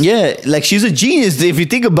mistakes. Yeah, like she's a genius. If you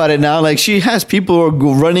think about it now, like she has people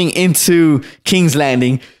running into King's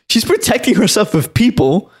Landing. She's protecting herself with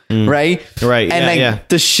people, right? Right, and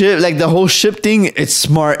the ship, like the whole ship thing, it's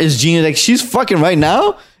smart, it's genius. Like she's fucking right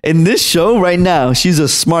now, in this show right now, she's the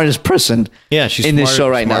smartest person. Yeah, she's in this show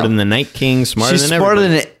right now. Smarter than the Night King, she's smarter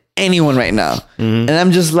than anyone right now. And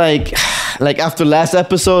I'm just like after last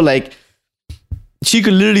episode, like she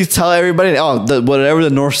could literally tell everybody, whatever the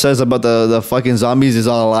North says about the fucking zombies is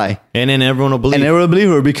all a lie. And then everyone will believe. And everyone will believe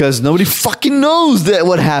her because nobody fucking knows that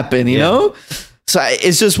what happened, you know? So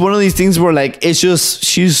it's just one of these things where like, it's just,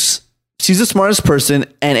 she's the smartest person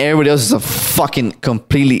and everybody else is a fucking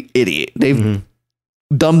completely idiot. They've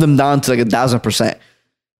dumbed them down to like 1,000%.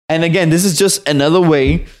 And again, this is just another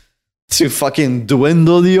way to fucking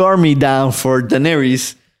dwindle the army down for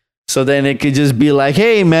Daenerys So then it could just be like,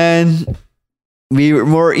 hey, man, we're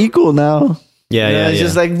more equal now. Yeah, You know, yeah, it's yeah.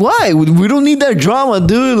 just like, why? We don't need that drama,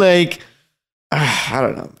 dude. Like, I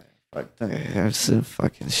don't know, man.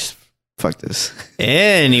 Fuck this.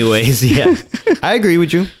 Anyways, yeah, I agree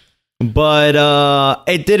with you, but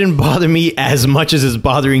it didn't bother me as much as it's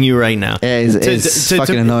bothering you right now. Yeah, it's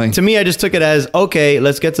fucking annoying. To me, I just took it as, okay,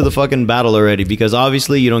 let's get to the fucking battle already, because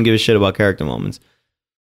obviously you don't give a shit about character moments.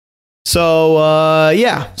 So,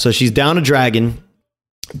 yeah. So she's down a dragon.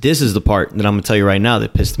 This is the part that I'm going to tell you right now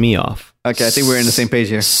that pissed me off. Okay, I think we're in the same page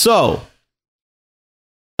here. So,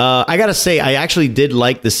 I got to say, I actually did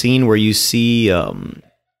like the scene where you see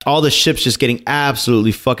all the ships just getting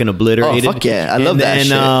absolutely fucking obliterated. Oh, fuck yeah. I love that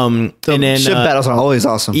shit. And then ship battles are always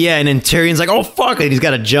awesome. yeah, and then Tyrion's like, oh, fuck it. He's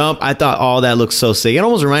got to jump. I thought, oh, that looks so sick. It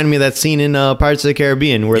almost reminded me of that scene in Pirates of the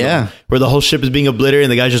Caribbean where, where the whole ship is being obliterated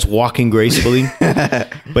and the guy's just walking gracefully.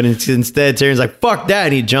 But instead, Tyrion's like, fuck that.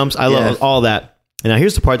 And he jumps. I love all that. And now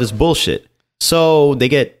here's the part that's bullshit. So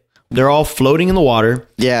they're all floating in the water.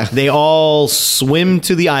 Yeah. They all swim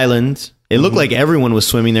to the island. It looked like everyone was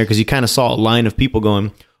swimming there because you kind of saw a line of people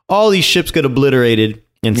going. All these ships get obliterated,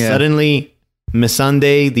 and suddenly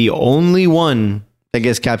Missandei, the only one that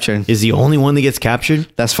gets captured, is the only one that gets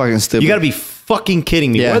captured. That's fucking stupid. You got to be fucking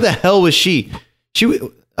kidding me. Yeah. Where the hell was she?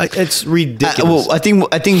 It's ridiculous. I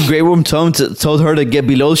think Grey Worm told her to get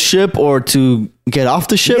below ship or to get off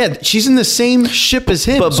the ship. Yeah, she's in the same ship as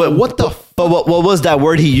him. But what the? But what was that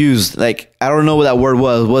word he used? Like, I don't know what that word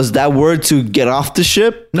was. Was that word to get off the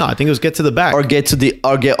ship? No, I think it was get to the back or get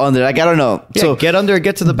under. Like, I don't know. Yeah, so get under or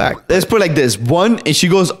get to the back. Let's put it like this: one, and she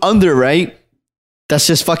goes under, right? That's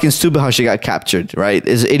just fucking stupid how she got captured, right?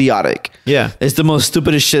 It's idiotic. Yeah. It's the most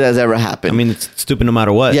stupidest shit that's ever happened. I mean, it's stupid no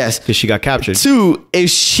matter what. Yes. Because she got captured. Two, if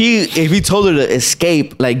he told her to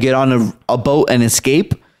escape, like get on a boat and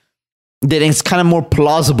escape, then it's kind of more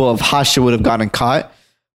plausible of how she would have gotten caught.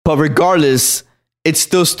 But regardless, it's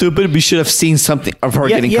still stupid. We should have seen something of her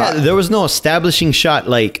getting caught. There was no establishing shot.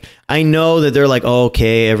 Like, I know that they're like, oh,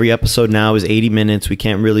 okay, every episode now is 80 minutes. We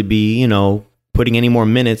can't really be, putting any more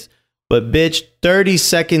minutes. But bitch,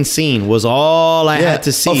 30-second scene was all I had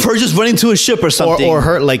to see. Of her just running to a ship or something. Or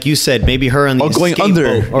her, like you said, maybe her on the going under.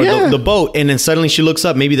 boat, or the boat. And then suddenly she looks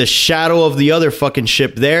up, maybe the shadow of the other fucking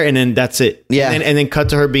ship there. And then that's it. Yeah. And then cut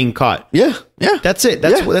to her being caught. Yeah. Yeah. That's it.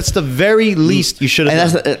 That's the very least you should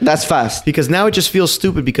have done. And that's fast. Because now it just feels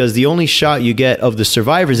stupid because the only shot you get of the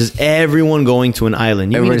survivors is everyone going to an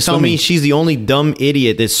island. You mean to tell me she's the only dumb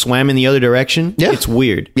idiot that swam in the other direction? Yeah. It's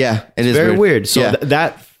weird. Yeah. It is very weird. So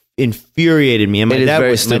that infuriated me. And my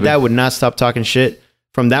dad would not stop talking shit.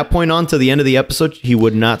 From that point on to the end of the episode, he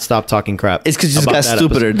would not stop talking crap. It's because he just got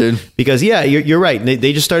stupider, dude. Because, you're right.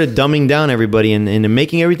 They just started dumbing down everybody and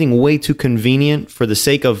making everything way too convenient for the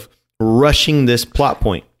sake of rushing this plot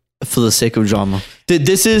point. For the sake of drama.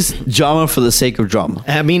 This is drama for the sake of drama.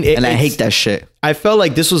 I mean, I hate that shit. I felt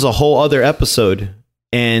like this was a whole other episode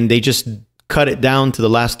and they just cut it down to the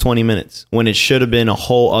last 20 minutes when it should have been a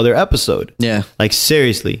whole other episode. Yeah. Like,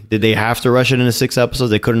 seriously, did they have to rush it into 6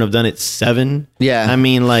 episodes? They couldn't have done it 7. Yeah. I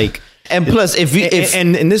mean, like, and plus, if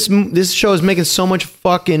this show is making so much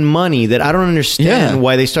fucking money that I don't understand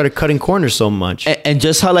why they started cutting corners so much. And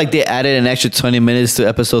just how like they added an extra 20 minutes to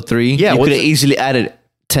episode 3. Yeah, you could have easily added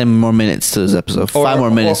 10 more minutes to this episode, 5 more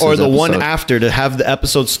minutes, or to the this one episode. after to have the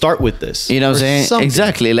episode start with this. You know what I'm saying? Something.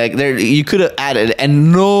 Exactly. Like you could have added,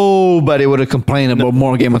 and nobody would have complained about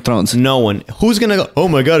more Game of Thrones. No one. Who's gonna go? Oh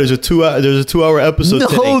my god, there's a 2-hour episode. No,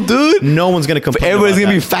 today. dude. No one's gonna complain. Everybody's about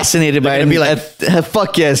gonna that. be fascinated by it. They're gonna be like,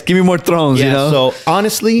 "Fuck yes, give me more Thrones." Yeah. You know. So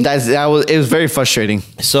honestly, it was very frustrating.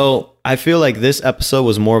 So I feel like this episode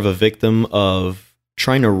was more of a victim of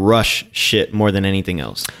trying to rush shit more than anything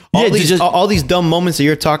else. All these dumb moments that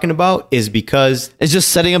you're talking about is because it's just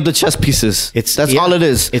setting up the chess pieces. That's all it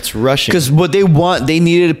is. It's rushing. Because what they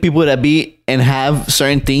needed people to be and have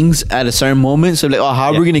certain things at a certain moment. So like,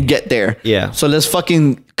 how are we gonna get there? Yeah. So let's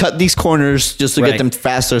fucking cut these corners just to get them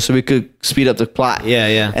faster, so we could speed up the plot. Yeah,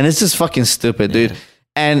 yeah. And it's just fucking stupid, dude.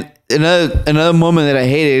 And another moment that I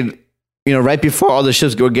hated, right before all the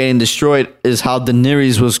ships were getting destroyed, is how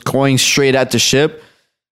Daenerys was going straight at the ship.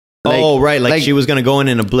 Like she was gonna go in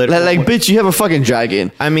and obliterate. Like, bitch, you have a fucking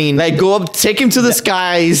dragon. I mean, like, go up, take him to the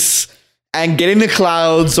skies, and get in the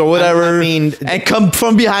clouds or whatever. And come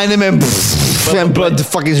from behind him and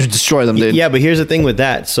fucking destroy them, dude. Yeah, but here's the thing with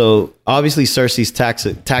that. So obviously, Cersei's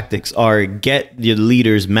tactics are get your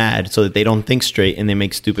leaders mad so that they don't think straight and they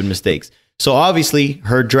make stupid mistakes. So obviously,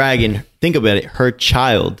 her dragon, think about it, her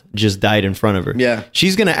child just died in front of her. Yeah.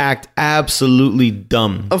 She's going to act absolutely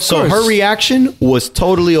dumb. Of so course. her reaction was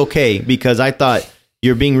totally okay because I thought,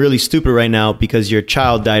 you're being really stupid right now because your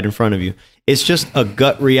child died in front of you. It's just a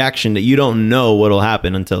gut reaction that you don't know what'll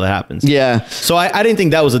happen until it happens. Yeah. So I didn't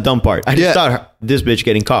think that was a dumb part. I just thought this bitch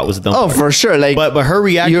getting caught was a dumb part. Oh, for sure. Like, but her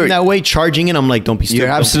reacting that way, charging in, I'm like, don't be stupid.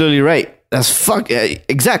 You're absolutely right. That's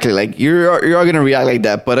exactly. Like you're gonna react like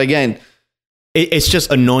that. But again, it's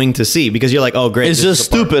just annoying to see because you're like, oh great. It's just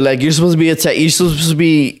stupid. Like you're supposed to be you're supposed to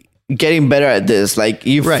be getting better at this. Like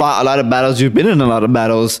you've fought a lot of battles. You've been in a lot of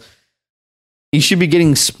battles. You should be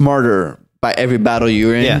getting smarter by every battle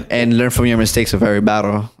you're in and learn from your mistakes of every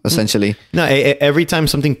battle, essentially. No, every time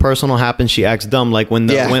something personal happens, she acts dumb. Like when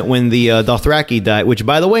the Dothraki died, which,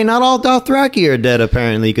 by the way, not all Dothraki are dead,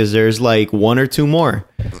 apparently, because there's like one or two more.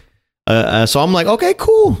 So I'm like, okay,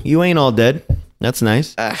 cool. You ain't all dead. That's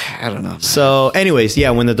nice. I don't know. So anyways,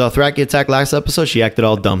 when the Dothraki attacked last episode, she acted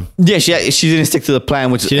all dumb. Yeah, she didn't stick to the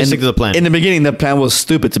plan. She didn't stick to the plan. In the beginning, the plan was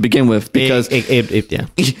stupid to begin with because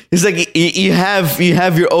it's like you have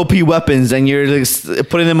your OP weapons and you're like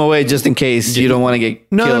putting them away just in case you don't want to get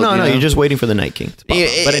killed. No. You're just waiting for the Night King to pop up.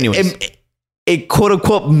 But anyways. It quote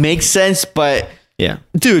unquote makes sense, but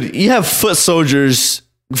dude, you have foot soldiers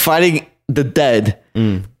fighting the dead.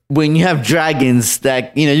 When you have dragons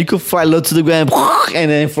that, you could fly low to the ground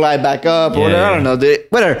and then fly back up or whatever. I don't know.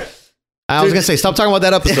 Whatever. I was going to say, stop talking about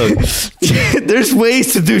that episode. There's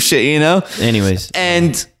ways to do shit, Anyways.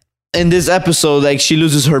 And in this episode, like, she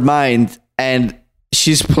loses her mind and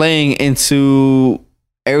she's playing into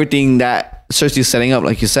everything that Cersei's setting up,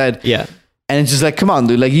 like you said. Yeah. And it's just like, come on,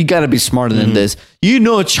 dude. Like, you got to be smarter than this.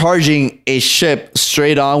 Charging a ship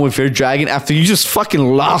straight on with your dragon after you just fucking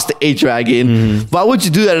lost a dragon. Why would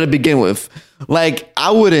you do that to begin with? Like,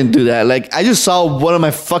 I wouldn't do that. Like, I just saw one of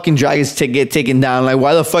my fucking dragons get taken down. Like,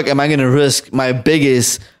 why the fuck am I going to risk my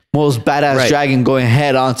biggest, most badass dragon going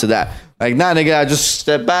head onto that? Like, nah, nigga, I just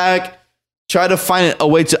step back, try to find a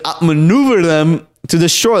way to outmaneuver them to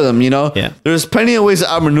destroy them, Yeah. There's plenty of ways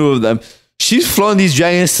to outmaneuver them. She's flown these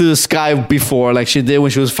dragons to the sky before, like she did when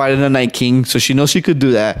she was fighting the Night King. So she knows she could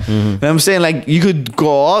do that. And I'm saying, like, you could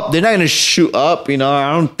go up. They're not gonna shoot up. I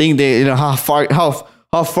don't think they. How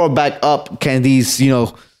far back up can these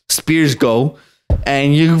spears go?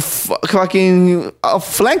 And you fucking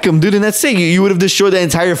flank them, dude. And that's it. You would have destroyed the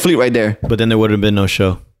entire fleet right there. But then there would have been no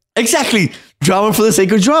show. Exactly. Drama for the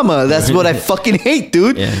sake of drama. That's what I fucking hate,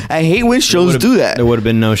 dude. Yeah. I hate when shows do that. There would have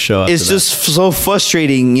been no show. It's just so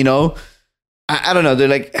frustrating, I don't know. They're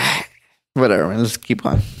like, whatever, man. Let's keep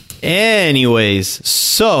on. Anyways,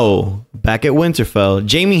 so back at Winterfell,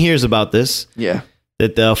 Jaime hears about this. Yeah.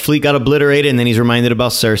 That the fleet got obliterated, and then he's reminded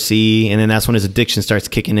about Cersei, and then that's when his addiction starts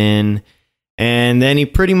kicking in. And then he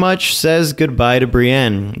pretty much says goodbye to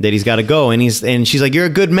Brienne, that he's got to go. And she's like, you're a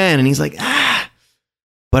good man. And he's like,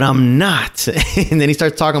 but I'm not. And then he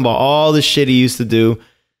starts talking about all the shit he used to do.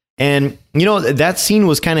 And, that scene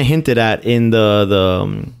was kind of hinted at in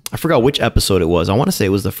the I forgot which episode it was. I want to say it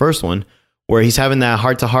was the first one where he's having that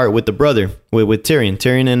heart-to-heart with the brother, with Tyrion.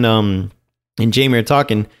 Tyrion and Jaime are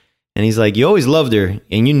talking, and he's like, you always loved her,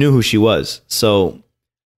 and you knew who she was. So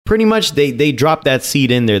pretty much they dropped that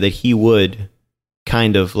seed in there that he would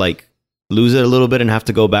kind of like lose it a little bit and have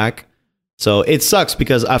to go back. So it sucks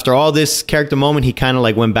because after all this character moment, he kind of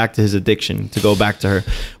like went back to his addiction to go back to her.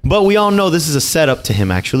 But we all know this is a setup to him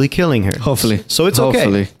actually killing her. Hopefully. So it's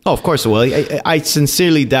okay. Oh, of course it will. I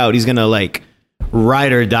sincerely doubt he's going to like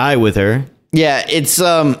ride or die with her. Yeah, it's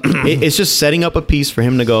it's just setting up a piece for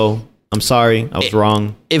him to go, I'm sorry, I was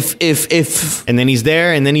wrong. If and then he's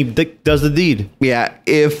there and then he does the deed. Yeah,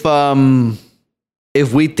 if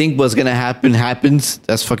we think what's going to happen happens,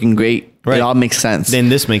 that's fucking great. Right. It all makes sense. Then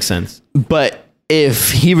this makes sense. But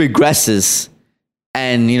if he regresses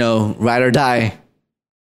and, ride or die,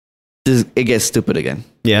 it gets stupid again.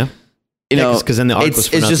 Yeah. Because then the arc was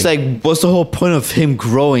for it's nothing. just like, what's the whole point of him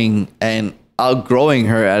growing and outgrowing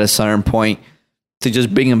her at a certain point to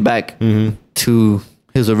just bring him back to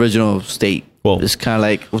his original state? Well, it's kind of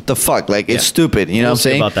like, what the fuck? Like, it's stupid. You know what I'm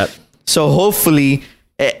saying? About that. So hopefully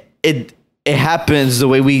it happens the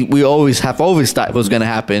way we always thought it was going to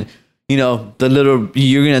happen. You're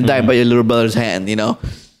going to die by your little brother's hand,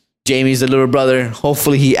 Jaime's the little brother.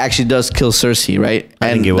 Hopefully he actually does kill Cersei, right?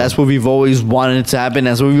 And that's what we've always wanted to happen.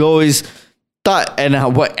 That's what we've always thought. And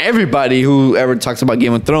what everybody who ever talks about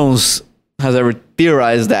Game of Thrones has ever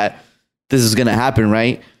theorized that this is going to happen,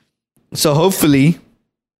 right? So hopefully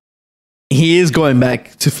he is going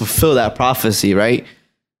back to fulfill that prophecy, right?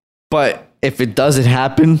 But if it doesn't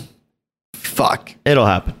happen, fuck. It'll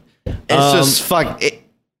happen. It's just fuck.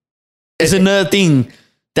 It's another thing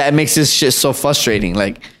that makes this shit so frustrating.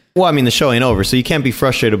 Like, well, I mean, the show ain't over, so you can't be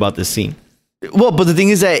frustrated about this scene. Well, but the thing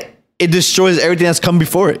is that it destroys everything that's come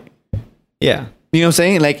before it. Yeah. You know what I'm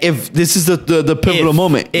saying? Like, if this is the pivotal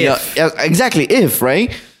moment. You know, exactly, if,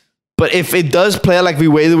 right? But if it does play out like the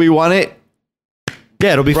way that we want it,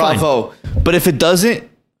 yeah, it'll be bravo. fine. But if it doesn't,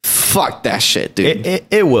 fuck that shit, dude.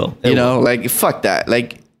 It will. You know, like, fuck that.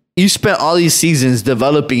 Like, you spent all these seasons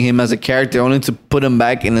developing him as a character only to put him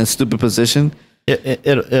back in a stupid position.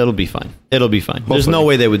 It'll be fine. It'll be fine. Hopefully. There's no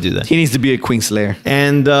way they would do that. He needs to be a Queen Slayer.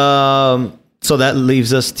 And so that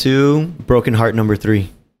leaves us to Broken Heart number 3,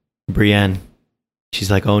 Brienne. She's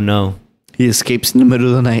like, oh no. He escapes in the middle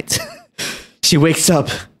of the night. She wakes up.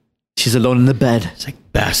 She's alone in the bed. It's like,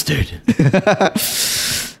 bastard.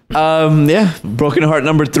 Yeah. Broken Heart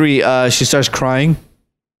number 3. She starts crying.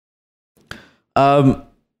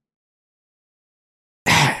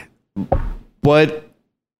 What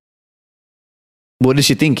does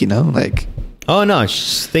she think, you know? Like, oh no,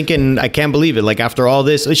 she's thinking, I can't believe it. Like, after all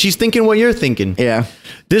this, she's thinking what you're thinking. Yeah.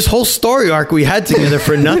 This whole story arc we had together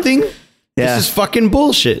for nothing. Yeah. This is fucking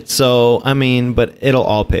bullshit. So, I mean, but it'll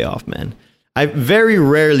all pay off, man. I very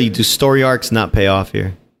rarely do story arcs not pay off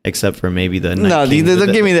here, except for maybe the Night no, King.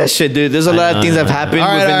 don't give me that shit, dude. There's a lot of things that have happened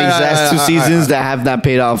within these last 2 seasons that have not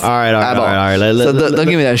paid off. All right. So don't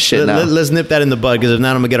give me that shit now. Let's nip that in the bud, because if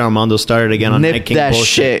not, I'm gonna get Armando started again on Night King that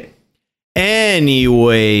bullshit. Shit.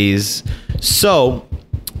 Anyways, so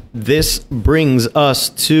this brings us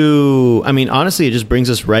to, I mean, honestly, it just brings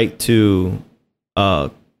us right to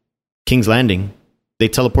King's Landing. They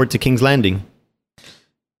teleport to King's Landing.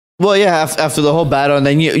 Well, yeah, after the whole battle, and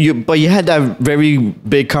then you had that very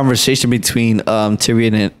big conversation between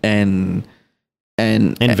Tyrion and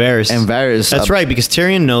Varys. And Varys. That's right, because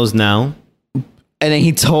Tyrion knows now. And then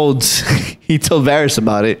he told Varys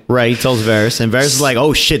about it. Right, he tells Varys, and Varys is like,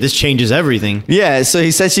 "Oh shit, this changes everything." Yeah, so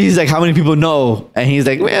he's like, "How many people know?" And he's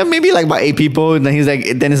like, "Well, maybe like about 8 people." And then he's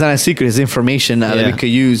like, "Then it's not a secret; it's information now that we could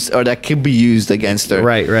use, or that could be used against her."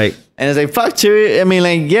 Right. And it's like, "Fuck, Tyrion." I mean,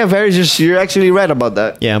 like, yeah, Varys, you're actually right about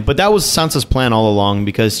that. Yeah, but that was Sansa's plan all along,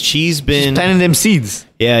 because she's planting them seeds.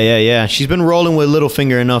 Yeah. She's been rolling with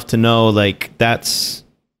Littlefinger enough to know, like, that's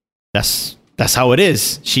how it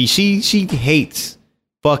is. She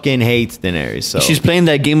fucking hates Daenerys. So she's playing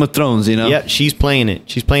that Game of Thrones, you know? Yeah, she's playing it.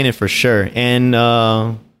 She's playing it for sure. And,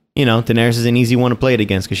 you know, Daenerys is an easy one to play it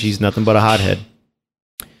against because she's nothing but a hothead.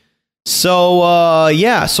 So,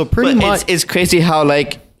 yeah. So pretty much. It's crazy how,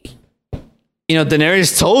 like, you know,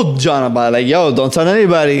 Daenerys told Jon about it. Like, yo, don't tell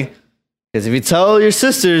anybody. Because if you tell your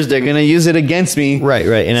sisters, they're going to use it against me. Right.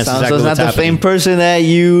 And that's exactly what's not the happening. same person that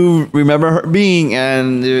you remember her being.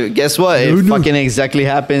 And guess what? It fucking exactly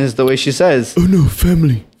happens the way she says. Oh, no,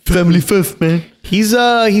 family first, man. He's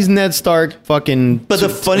Ned Stark fucking... But the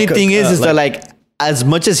funny thing is that, like, as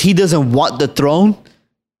much as he doesn't want the throne,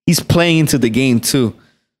 he's playing into the game, too.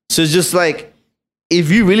 So it's just like, if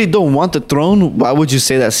you really don't want the throne, why would you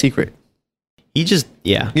say that secret? He just,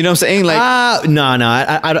 yeah. You know what I'm saying? Like, no,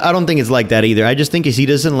 I don't think it's like that either. I just think he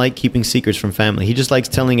doesn't like keeping secrets from family. He just likes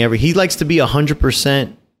telling he likes to be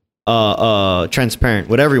 100% transparent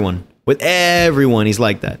with everyone. With everyone, he's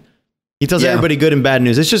like that. He tells everybody good and bad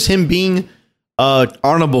news. It's just him being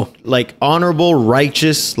honorable,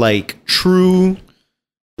 righteous, like true,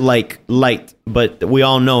 like light. But we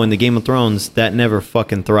all know in the Game of Thrones that never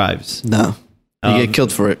fucking thrives. No, you get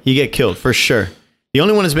killed for it. You get killed for sure. The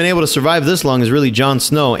only one that's been able to survive this long is really Jon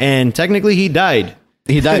Snow, and technically he died.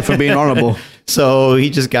 He died for being honorable. So he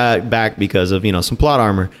just got back because of, you know, some plot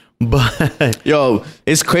armor. But yo,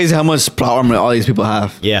 it's crazy how much plot armor all these people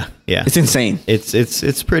have. Yeah. It's insane.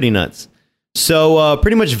 It's pretty nuts. So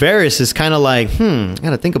pretty much Varys is kind of like, I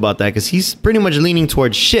gotta think about that, because he's pretty much leaning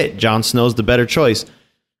towards shit. Jon Snow's the better choice.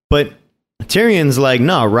 But Tyrion's like,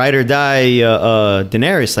 no, ride or die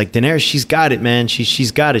Daenerys. Like, Daenerys, she's got it, man.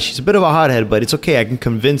 She's got it. She's a bit of a hothead, but it's okay. I can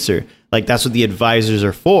convince her. Like, that's what the advisors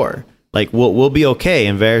are for. Like, we'll be okay.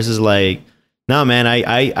 And Varys is like, no, man,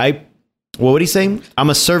 what would he say? I'm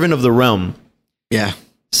a servant of the realm. Yeah.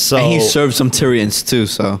 So and he served some Tyrians too,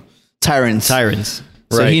 so tyrants.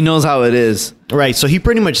 So he knows how it is. Right. So he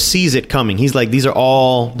pretty much sees it coming. He's like, these are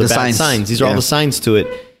all the bad signs. These are all the signs to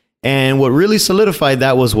it. And what really solidified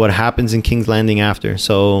that was what happens in King's Landing after.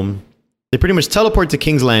 So they pretty much teleport to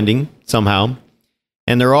King's Landing somehow.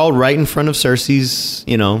 And they're all right in front of Cersei's,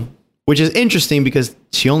 you know, which is interesting because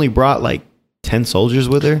she only brought like 10 soldiers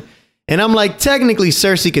with her. And I'm like, technically,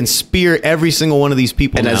 Cersei can spear every single one of these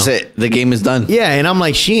people. And that's it. The game is done. Yeah. And I'm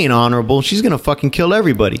like, she ain't honorable. She's going to fucking kill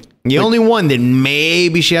everybody. The only one that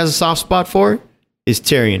maybe she has a soft spot for is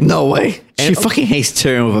Tyrion. No way. She fucking hates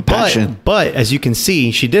Tyrion with a passion. But as you can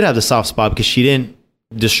see, she did have the soft spot because she didn't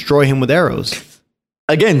destroy him with arrows.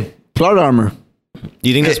 Again, plot armor.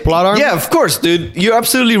 You think that's plot armor? Yeah, of course, dude. You're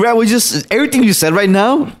absolutely right. Everything you said right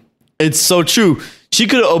now, It's so true. She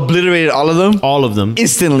could have obliterated all of them. All of them.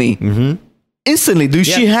 Instantly. Instantly, dude.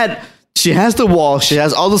 Yeah. She has the wall. She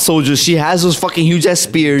has all the soldiers. She has those fucking huge ass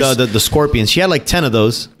spears. The scorpions. She had like 10 of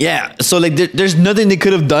those. Yeah. So like, there's nothing they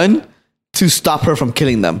could have done to stop her from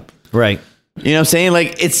killing them. Right. You know what I'm saying?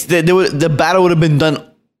 Like, the battle would have been done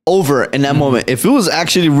over in that moment. If it was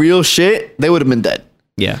actually real shit, they would have been dead.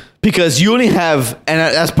 Yeah. Because you only have, and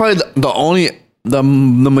that's probably the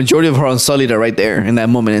majority of her Unsullied are right there in that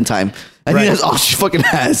moment in time. I think that's all she fucking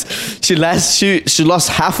has. She lost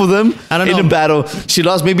half of them in a battle. She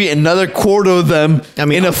lost maybe another quarter of them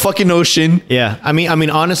in a fucking ocean. Yeah. I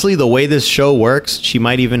mean, honestly, the way this show works, she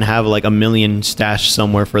might even have like 1 million stashed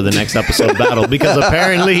somewhere for the next episode battle, because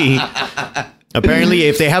apparently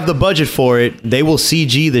if they have the budget for it, they will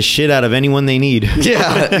CG the shit out of anyone they need.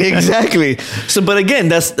 Yeah, exactly. So, but again,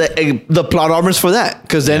 that's the plot armors for that,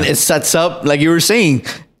 because then it sets up, like you were saying,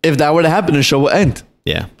 if that were to happen, the show will end.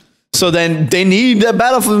 Yeah. So then they need that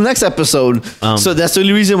battle for the next episode. So that's the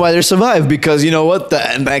only reason why they survive, because you know what?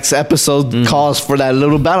 The next episode calls for that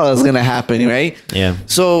little battle that's going to happen, right? Yeah.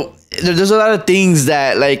 So there's a lot of things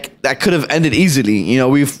that could have ended easily. You know,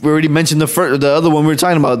 we already mentioned the other one we were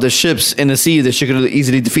talking about, the ships in the sea that she could have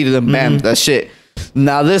easily defeated them. Bam, that shit.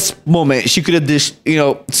 Now this moment, she could have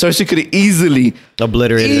Cersei could have easily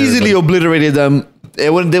obliterated them. They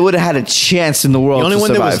would have had a chance in the world to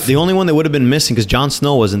survive. The only one that would have been missing, because Jon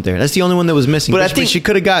Snow wasn't there. That's the only one that was missing. But I think she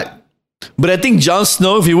could have got. But I think Jon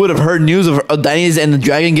Snow, if he would have heard news of Daenerys and the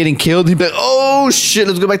dragon getting killed, he'd be like, "Oh shit,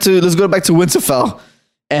 let's go back to Winterfell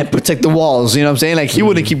and protect the walls." You know what I'm saying? Like, he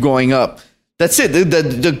wouldn't keep going up. That's it.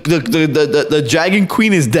 The Dragon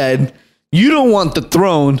Queen is dead. You don't want the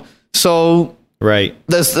throne, so. Right.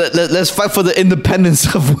 Let's fight for the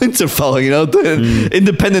independence of Winterfell, you know, the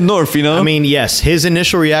independent North, you know? I mean, yes, his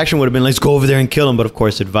initial reaction would have been, let's go over there and kill him. But of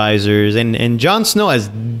course, advisors and Jon Snow, as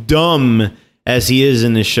dumb as he is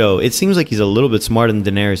in this show, it seems like he's a little bit smarter than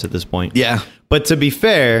Daenerys at this point. Yeah. But to be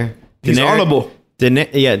fair, he's honorable.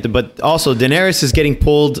 But also Daenerys is getting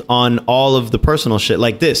pulled on all of the personal shit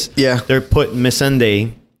like this. Yeah. They're putting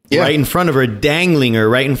Missandei right in front of her, dangling her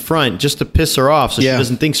right in front just to piss her off so she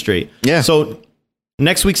doesn't think straight. Yeah. So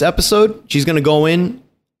next week's episode, she's going to go in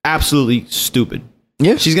absolutely stupid.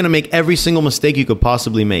 Yeah. She's going to make every single mistake you could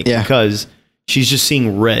possibly make because she's just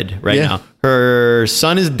seeing red right now. Her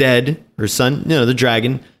son is dead. Her son, the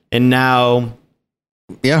dragon. And now...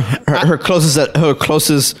 Yeah, her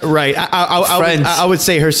closest right. I would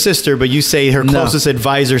say her sister, but you say her closest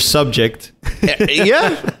advisor subject.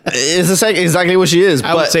 Yeah, it's exactly what she is.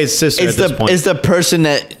 I would say it's sister at this point. It's the person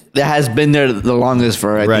that has been there the longest for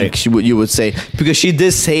her, I think you would say, because she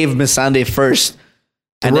did save Missandei first.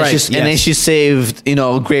 And then she saved,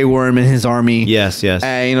 Grey Worm and his army. Yes.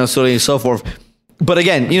 And, so on and so forth. But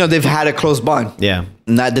again, they've had a close bond. Yeah.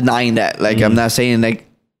 I'm not denying that. Like, I'm not saying, like,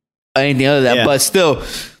 anything other than that. But still,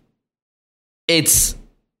 it's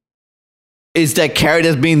that carrot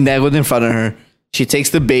that's being dangled in front of her. She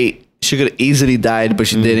takes the bait. She could have easily died, but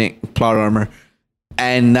she didn't. Plot armor.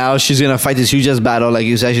 And now she's going to fight this huge ass battle. Like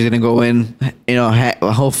you said, she's going to go in,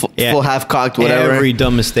 full half cocked, whatever. Every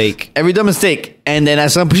dumb mistake. And then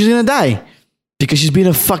at some point, she's going to die because she's being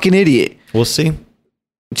a fucking idiot. We'll see.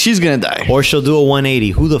 She's going to die. Or she'll do a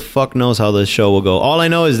 180. Who the fuck knows how this show will go? All I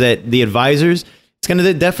know is that the advisors, it's going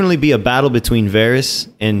to definitely be a battle between Varys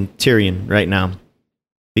and Tyrion right now.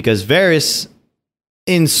 Because Varys,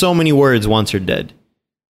 in so many words, wants her dead.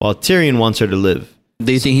 While Tyrion wants her to live.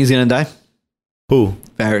 Do you think he's going to die? Who?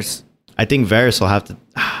 Varys. I think Varys will have to...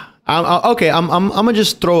 I'm going to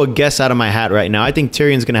just throw a guess out of my hat right now. I think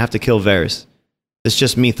Tyrion's going to have to kill Varys. It's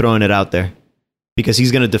just me throwing it out there. Because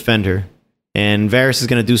he's going to defend her. And Varys is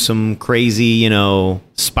going to do some crazy,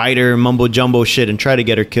 spider mumbo-jumbo shit and try to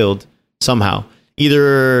get her killed somehow.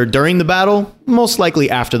 Either during the battle, most likely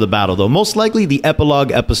after the battle, though. Most likely the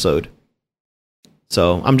epilogue episode.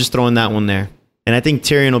 So I'm just throwing that one there. And I think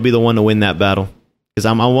Tyrion will be the one to win that battle. Because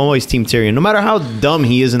I'm always Team Tyrion. No matter how dumb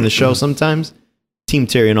he is in the show sometimes, Team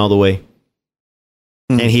Tyrion all the way.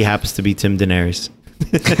 And he happens to be Team Daenerys.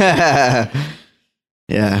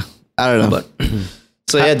 Yeah. I don't know. But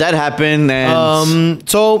so yeah, that happened. And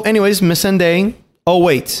so anyways, Missandei. Oh,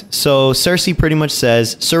 wait. So Cersei pretty much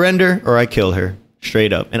says, surrender or I kill her.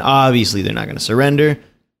 Straight up. And obviously they're not going to surrender.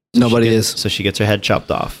 Nobody is. So she gets her head chopped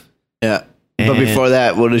off. Yeah. But before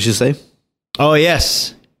that, what did she say? Oh,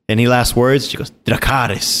 yes. Any last words? She goes,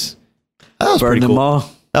 Dracarys. That was pretty cool.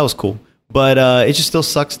 All. That was cool. But it just still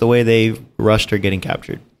sucks the way they rushed her getting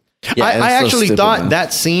captured. Yeah, I actually thought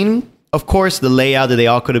that scene, of course, the layout that they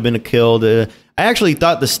all could have been killed. I actually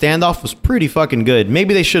thought the standoff was pretty fucking good.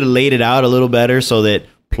 Maybe they should have laid it out a little better so that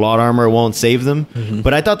plot armor won't save them.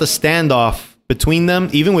 But I thought the standoff between them,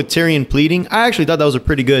 even with Tyrion pleading, I actually thought that was a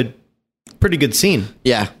pretty good scene.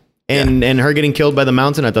 Yeah. And her getting killed by the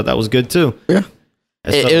mountain, I thought that was good too. Yeah.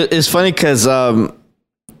 It's funny because I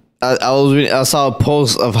saw a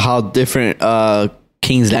post of how different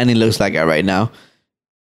King's Landing looks like right now.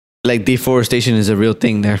 Like deforestation is a real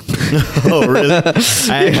thing there. Oh, really?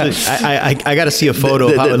 I got to see a photo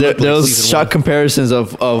of how it looked. There was sharp comparisons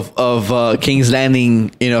of King's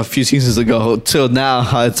Landing, a few seasons ago till now,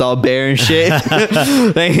 how it's all bare and shit.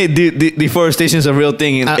 Like, deforestation is a real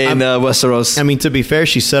thing in Westeros. I mean, to be fair,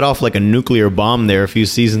 she set off like a nuclear bomb there a few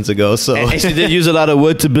seasons ago. So and she did use a lot of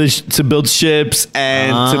wood to build ships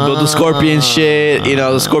and to build the scorpion shit.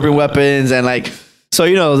 The scorpion weapons and like. So,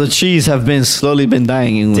 the trees have slowly been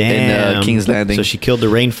dying in King's Landing. So she killed the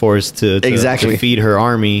rainforest to feed her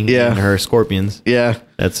army and her scorpions. Yeah.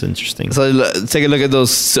 That's interesting. So take a look at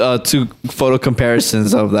those two photo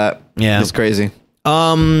comparisons of that. Yeah. It's crazy.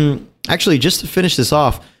 Actually, just to finish this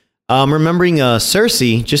off, remembering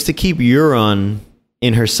Cersei, just to keep Euron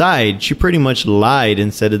in her side, she pretty much lied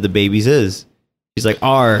and said that the baby's his. She's like,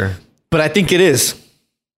 R. But I think it is.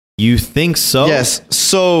 You think so? Yes.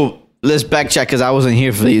 So... let's backtrack because I wasn't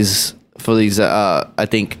here for these. I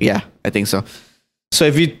think so. So I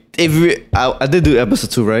did do episode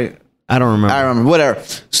 2, right? I don't remember. I remember. Whatever.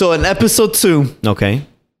 So in episode 2, okay,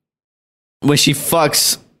 when she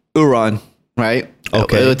fucks Euron, right?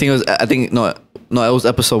 Okay. It was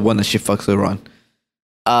episode 1 that she fucks Euron.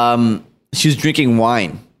 She was drinking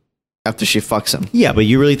wine after she fucks him. Yeah, but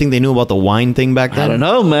you really think they knew about the wine thing back then? I don't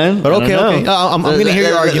know, man. But okay. I'm going to hear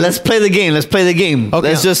your argument. Let's play the game. Okay.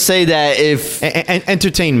 Let's just say that if...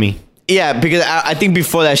 entertain me. Yeah, because I think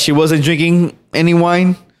before that she wasn't drinking any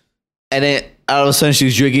wine. And then all of a sudden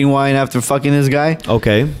she's drinking wine after fucking this guy.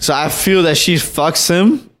 Okay. So I feel that she fucks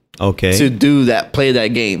him. Okay. To play that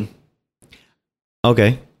game.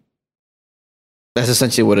 Okay. That's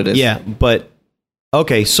essentially what it is. Yeah, but...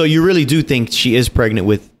 Okay, so you really do think she is pregnant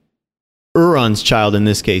with Euron's child in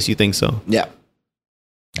this case? You think so? Yeah.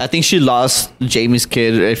 I think she lost Jaime's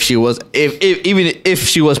kid if she was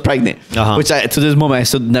pregnant. Which to this moment I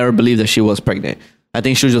still never believed that she was pregnant. I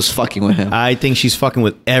think she was just fucking with him. I think she's fucking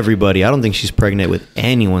with everybody. I don't think she's pregnant with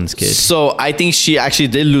anyone's kid. So I think she actually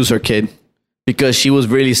did lose her kid because she was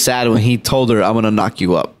really sad when he told her, "I'm gonna knock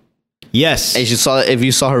you up." Yes. And if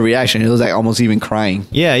you saw her reaction, it was like almost even crying.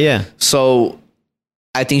 Yeah. So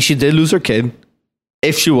I think she did lose her kid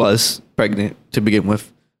if she was pregnant to begin with.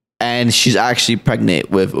 And she's actually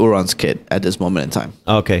pregnant with Euron's kid at this moment in time.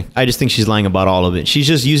 Okay. I just think she's lying about all of it. She's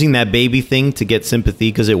just using that baby thing to get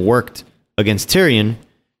sympathy because it worked against Tyrion.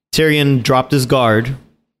 Tyrion dropped his guard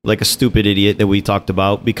like a stupid idiot that we talked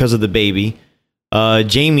about because of the baby.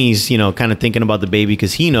 Jaime's, kind of thinking about the baby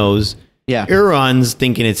because he knows. Yeah. Euron's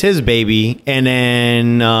thinking it's his baby. And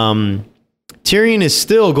then Tyrion is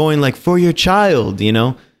still going like, for your child,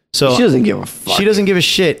 So she doesn't give a fuck. She doesn't give a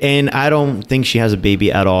shit, and I don't think she has a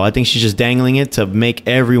baby at all. I think she's just dangling it to make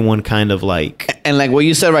everyone kind of like... And like what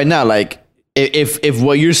you said right now, like if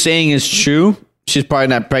what you're saying is true, she's probably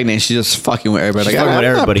not pregnant. She's just fucking with everybody. She's fucking with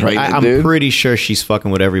everybody. I'm pretty sure she's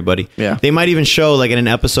fucking with everybody. Yeah. They might even show like in an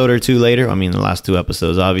episode or two later. I mean, the last 2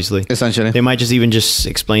 episodes, obviously. Essentially. They might just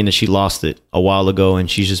explain that she lost it a while ago,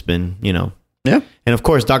 and she's just been, Yeah. And of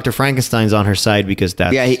course, Dr. Frankenstein's on her side because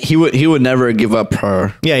that's... Yeah, he would never give up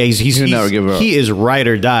her. Yeah, he would never give her up. He is ride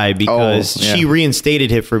or die because she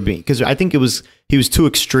reinstated him for being... Because I think he was too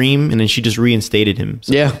extreme, and then she just reinstated him.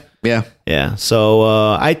 So, Yeah. So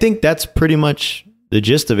I think that's pretty much the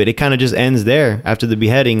gist of it. It kind of just ends there after the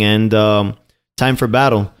beheading and time for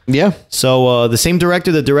battle. Yeah. So the same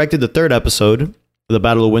director that directed the 3rd episode... The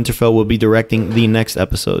Battle of Winterfell will be directing the next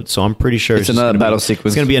episode. So I'm pretty sure it's another battle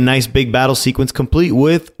sequence. It's going to be a nice big battle sequence complete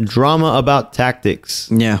with drama about tactics.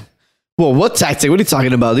 Yeah. Well, what tactic? What are you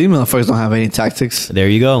talking about? These motherfuckers don't have any tactics. There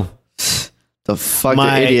you go. The fuck,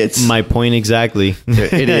 they're idiots. My point exactly.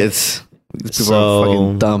 They're idiots. These people are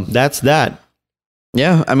fucking dumb. That's that.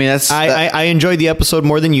 Yeah, I mean, I enjoyed the episode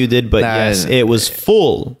more than you did, but yes, it was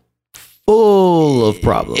full of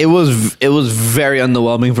problems. It was very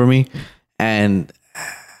underwhelming for me. And...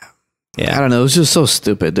 yeah, I don't know. It was just so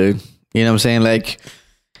stupid, dude. You know what I'm saying? Like,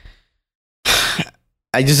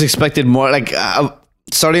 I just expected more. Like,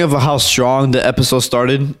 starting off how strong the episode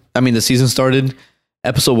started. I mean, the season started.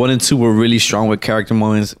 Episode 1 and 2 were really strong with character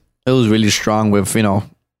moments. It was really strong with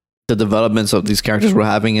the developments of these characters we're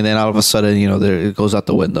having, and then all of a sudden, it goes out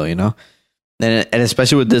the window. And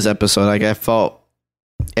especially with this episode, like I felt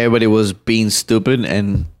everybody was being stupid,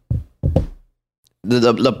 and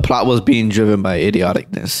the plot was being driven by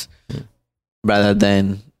idioticness. Rather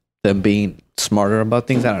than them being smarter about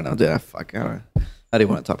things. I don't know, dude. I didn't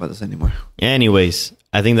want to talk about this anymore. Anyways,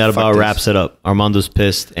 I think that about wraps it up. Armando's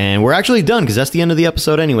pissed, and we're actually done because that's the end of the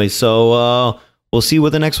episode anyway. So we'll see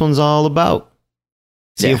what the next one's all about.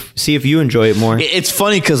 See if you enjoy it more. It's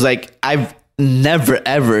funny because like I've never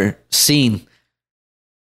ever seen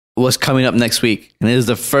what's coming up next week, and it is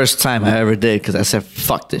the first time I ever did because I said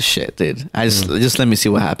fuck this shit, dude. I just let me see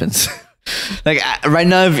what happens. Like right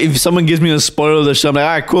now, if someone gives me a spoiler of the show, I'm like, all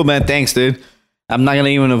right, cool, man, thanks, dude. I'm not gonna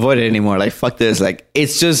even avoid it anymore. Like fuck this. Like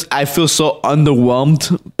it's just I feel so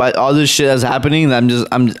underwhelmed by all this shit that's happening. That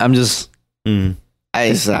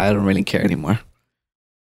I don't really care anymore.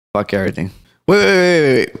 Fuck everything.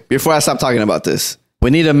 Wait. Before I stop talking about this,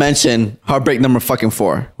 we need to mention Heartbreak number fucking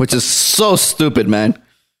 4, which is so stupid, man.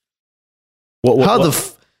 How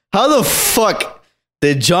the fuck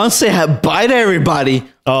did John say bye to everybody?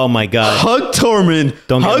 Oh my god! Hug Tormund,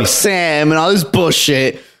 hug Sam, and all this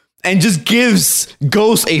bullshit, and just gives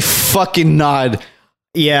Ghost a fucking nod.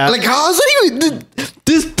 Yeah, like how's that even?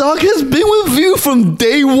 This dog has been with you from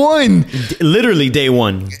day one, literally day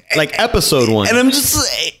one, like episode 1. And I'm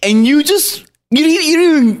just, and you didn't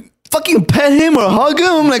even fucking pet him or hug him.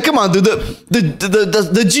 I'm like, come on, dude. The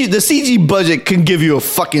CG budget can give you a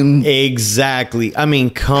fucking exactly. I mean,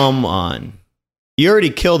 come on. You already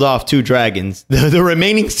killed off 2 dragons. The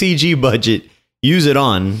remaining CG budget, use it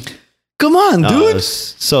on. Come on, dude.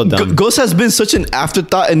 So dumb. Ghost has been such an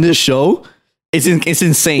afterthought in this show. It's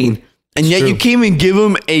insane. And yet you can't even give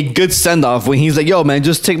him a good send-off when he's like, yo, man,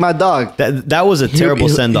 just take my dog. That was a terrible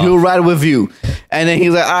send-off. He'll ride with you. And then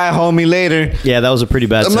he's like, all right, homie, later. Yeah, that was a pretty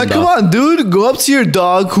bad send-off. I'm like, come on, dude. Go up to your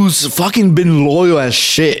dog who's fucking been loyal as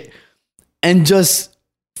shit. And just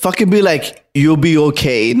fucking be like, you'll be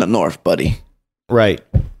okay in the north, buddy. Right.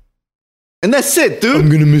 And that's it, dude. I'm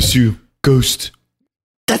gonna miss you, Ghost.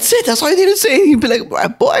 That's it. That's all he needed to say. He'd be like,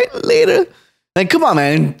 boy, later. Like, come on,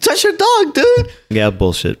 man. Touch your dog, dude. Yeah,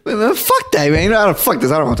 bullshit. Man, fuck that, man. Fuck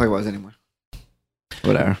this. I don't want to talk about this anymore.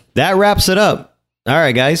 Whatever. That wraps it up. All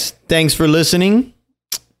right, guys. Thanks for listening.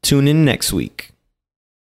 Tune in next week.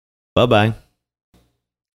 Bye-bye.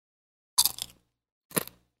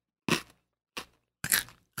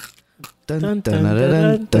 Bum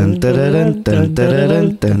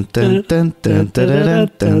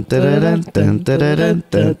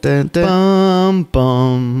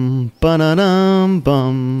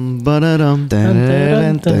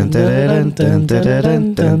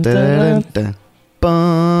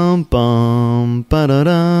bum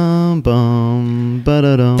ba-da-dum bum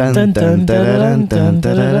ba-da-dum bum bum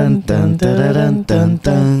ba-da-dum bum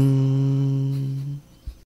ba-da-dum